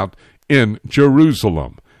Temple Mount in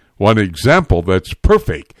Jerusalem. One example that's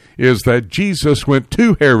perfect is that Jesus went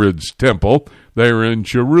to Herod's temple there in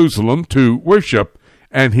Jerusalem to worship,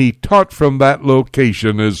 and he taught from that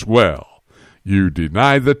location as well. You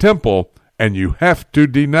deny the temple, and you have to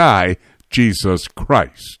deny Jesus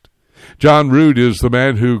Christ. John Rood is the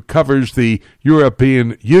man who covers the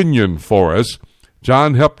European Union for us.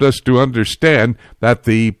 John helped us to understand that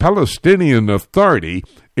the Palestinian Authority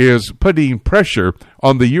is putting pressure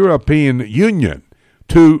on the European Union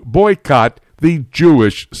to boycott the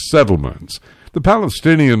Jewish settlements. The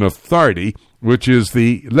Palestinian Authority, which is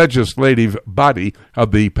the legislative body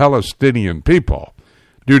of the Palestinian people,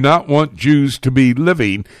 do not want Jews to be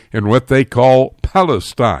living in what they call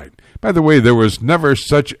Palestine. By the way, there was never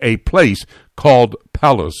such a place called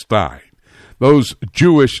Palestine. Those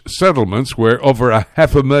Jewish settlements where over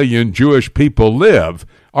 500,000 Jewish people live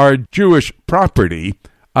are Jewish property,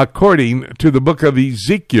 according to the book of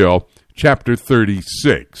Ezekiel, chapter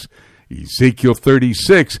 36. Ezekiel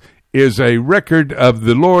 36 is a record of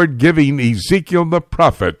the Lord giving Ezekiel the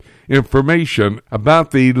prophet information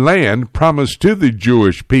about the land promised to the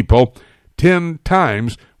Jewish people 10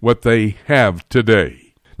 times what they have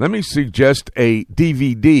today. Let me suggest a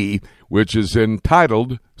DVD which is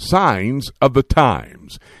entitled Signs of the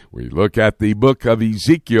Times. We look at the book of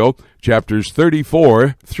Ezekiel, chapters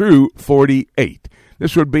 34 through 48.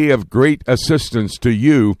 This would be of great assistance to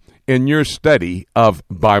you in your study of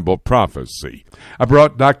Bible prophecy. I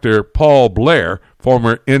brought Dr. Paul Blair,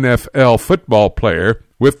 former NFL football player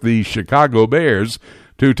with the Chicago Bears,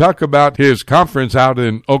 to talk about his conference out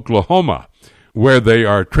in Oklahoma, where they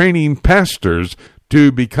are training pastors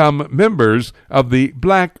to become members of the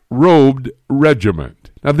Black-Robed Regiment.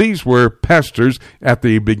 Now, these were pastors at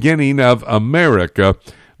the beginning of America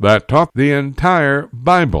that taught the entire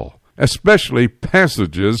Bible, especially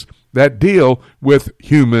passages that deal with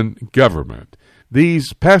human government.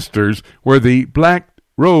 These pastors were the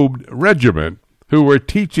Black-Robed Regiment who were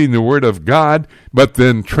teaching the Word of God, but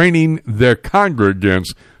then training their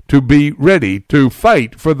congregants to be ready to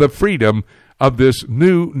fight for the freedom of this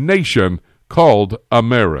new nation called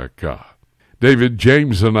America. David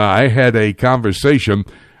James and I had a conversation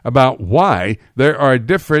about why there are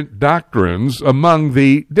different doctrines among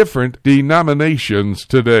the different denominations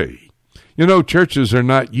today. You know, churches are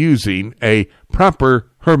not using a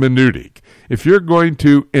proper hermeneutic. If you're going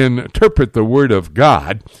to interpret the Word of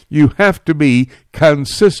God, you have to be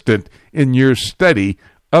consistent in your study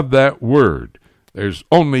of that Word. There's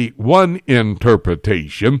only one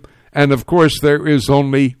interpretation, and of course there is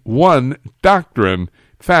only one doctrine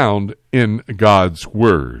found in God's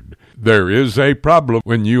Word. There is a problem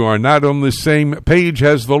when you are not on the same page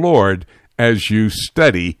as the Lord as you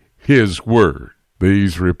study His Word.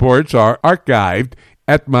 These reports are archived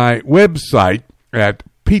at my website at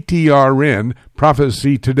PTRN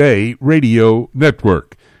Prophecy Today Radio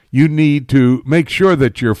Network. You need to make sure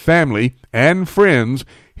that your family and friends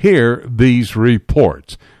hear these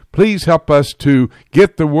reports. Please help us to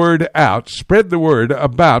get the word out, spread the word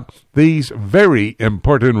about these very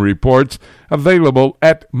important reports available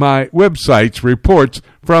at my website's reports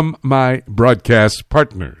from my broadcast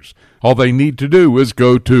partners. All they need to do is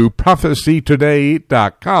go to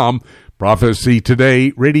prophecytoday.com, Prophecy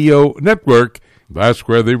Today Radio Network. That's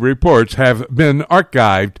where the reports have been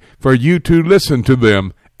archived for you to listen to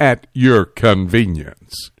them at your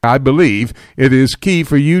convenience. I believe it is key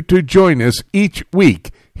for you to join us each week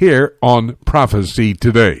here on Prophecy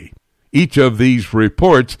Today. Each of these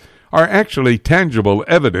reports are actually tangible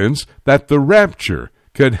evidence that the rapture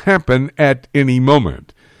could happen at any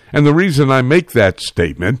moment. And the reason I make that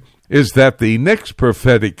statement is that the next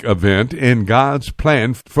prophetic event in God's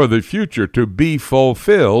plan for the future to be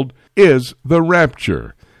fulfilled is the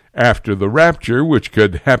rapture. After the rapture, which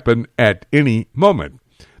could happen at any moment,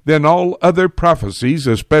 then all other prophecies,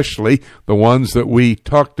 especially the ones that we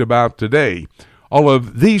talked about today, all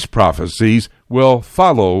of these prophecies will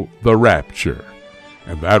follow the rapture.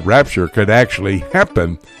 And that rapture could actually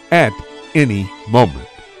happen at any moment.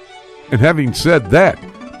 And having said that,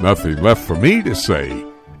 nothing left for me to say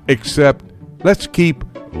except let's keep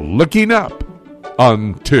looking up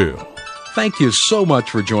until. Thank you so much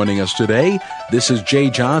for joining us today. This is Jay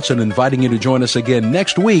Johnson inviting you to join us again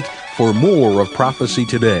next week for more of Prophecy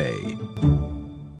Today.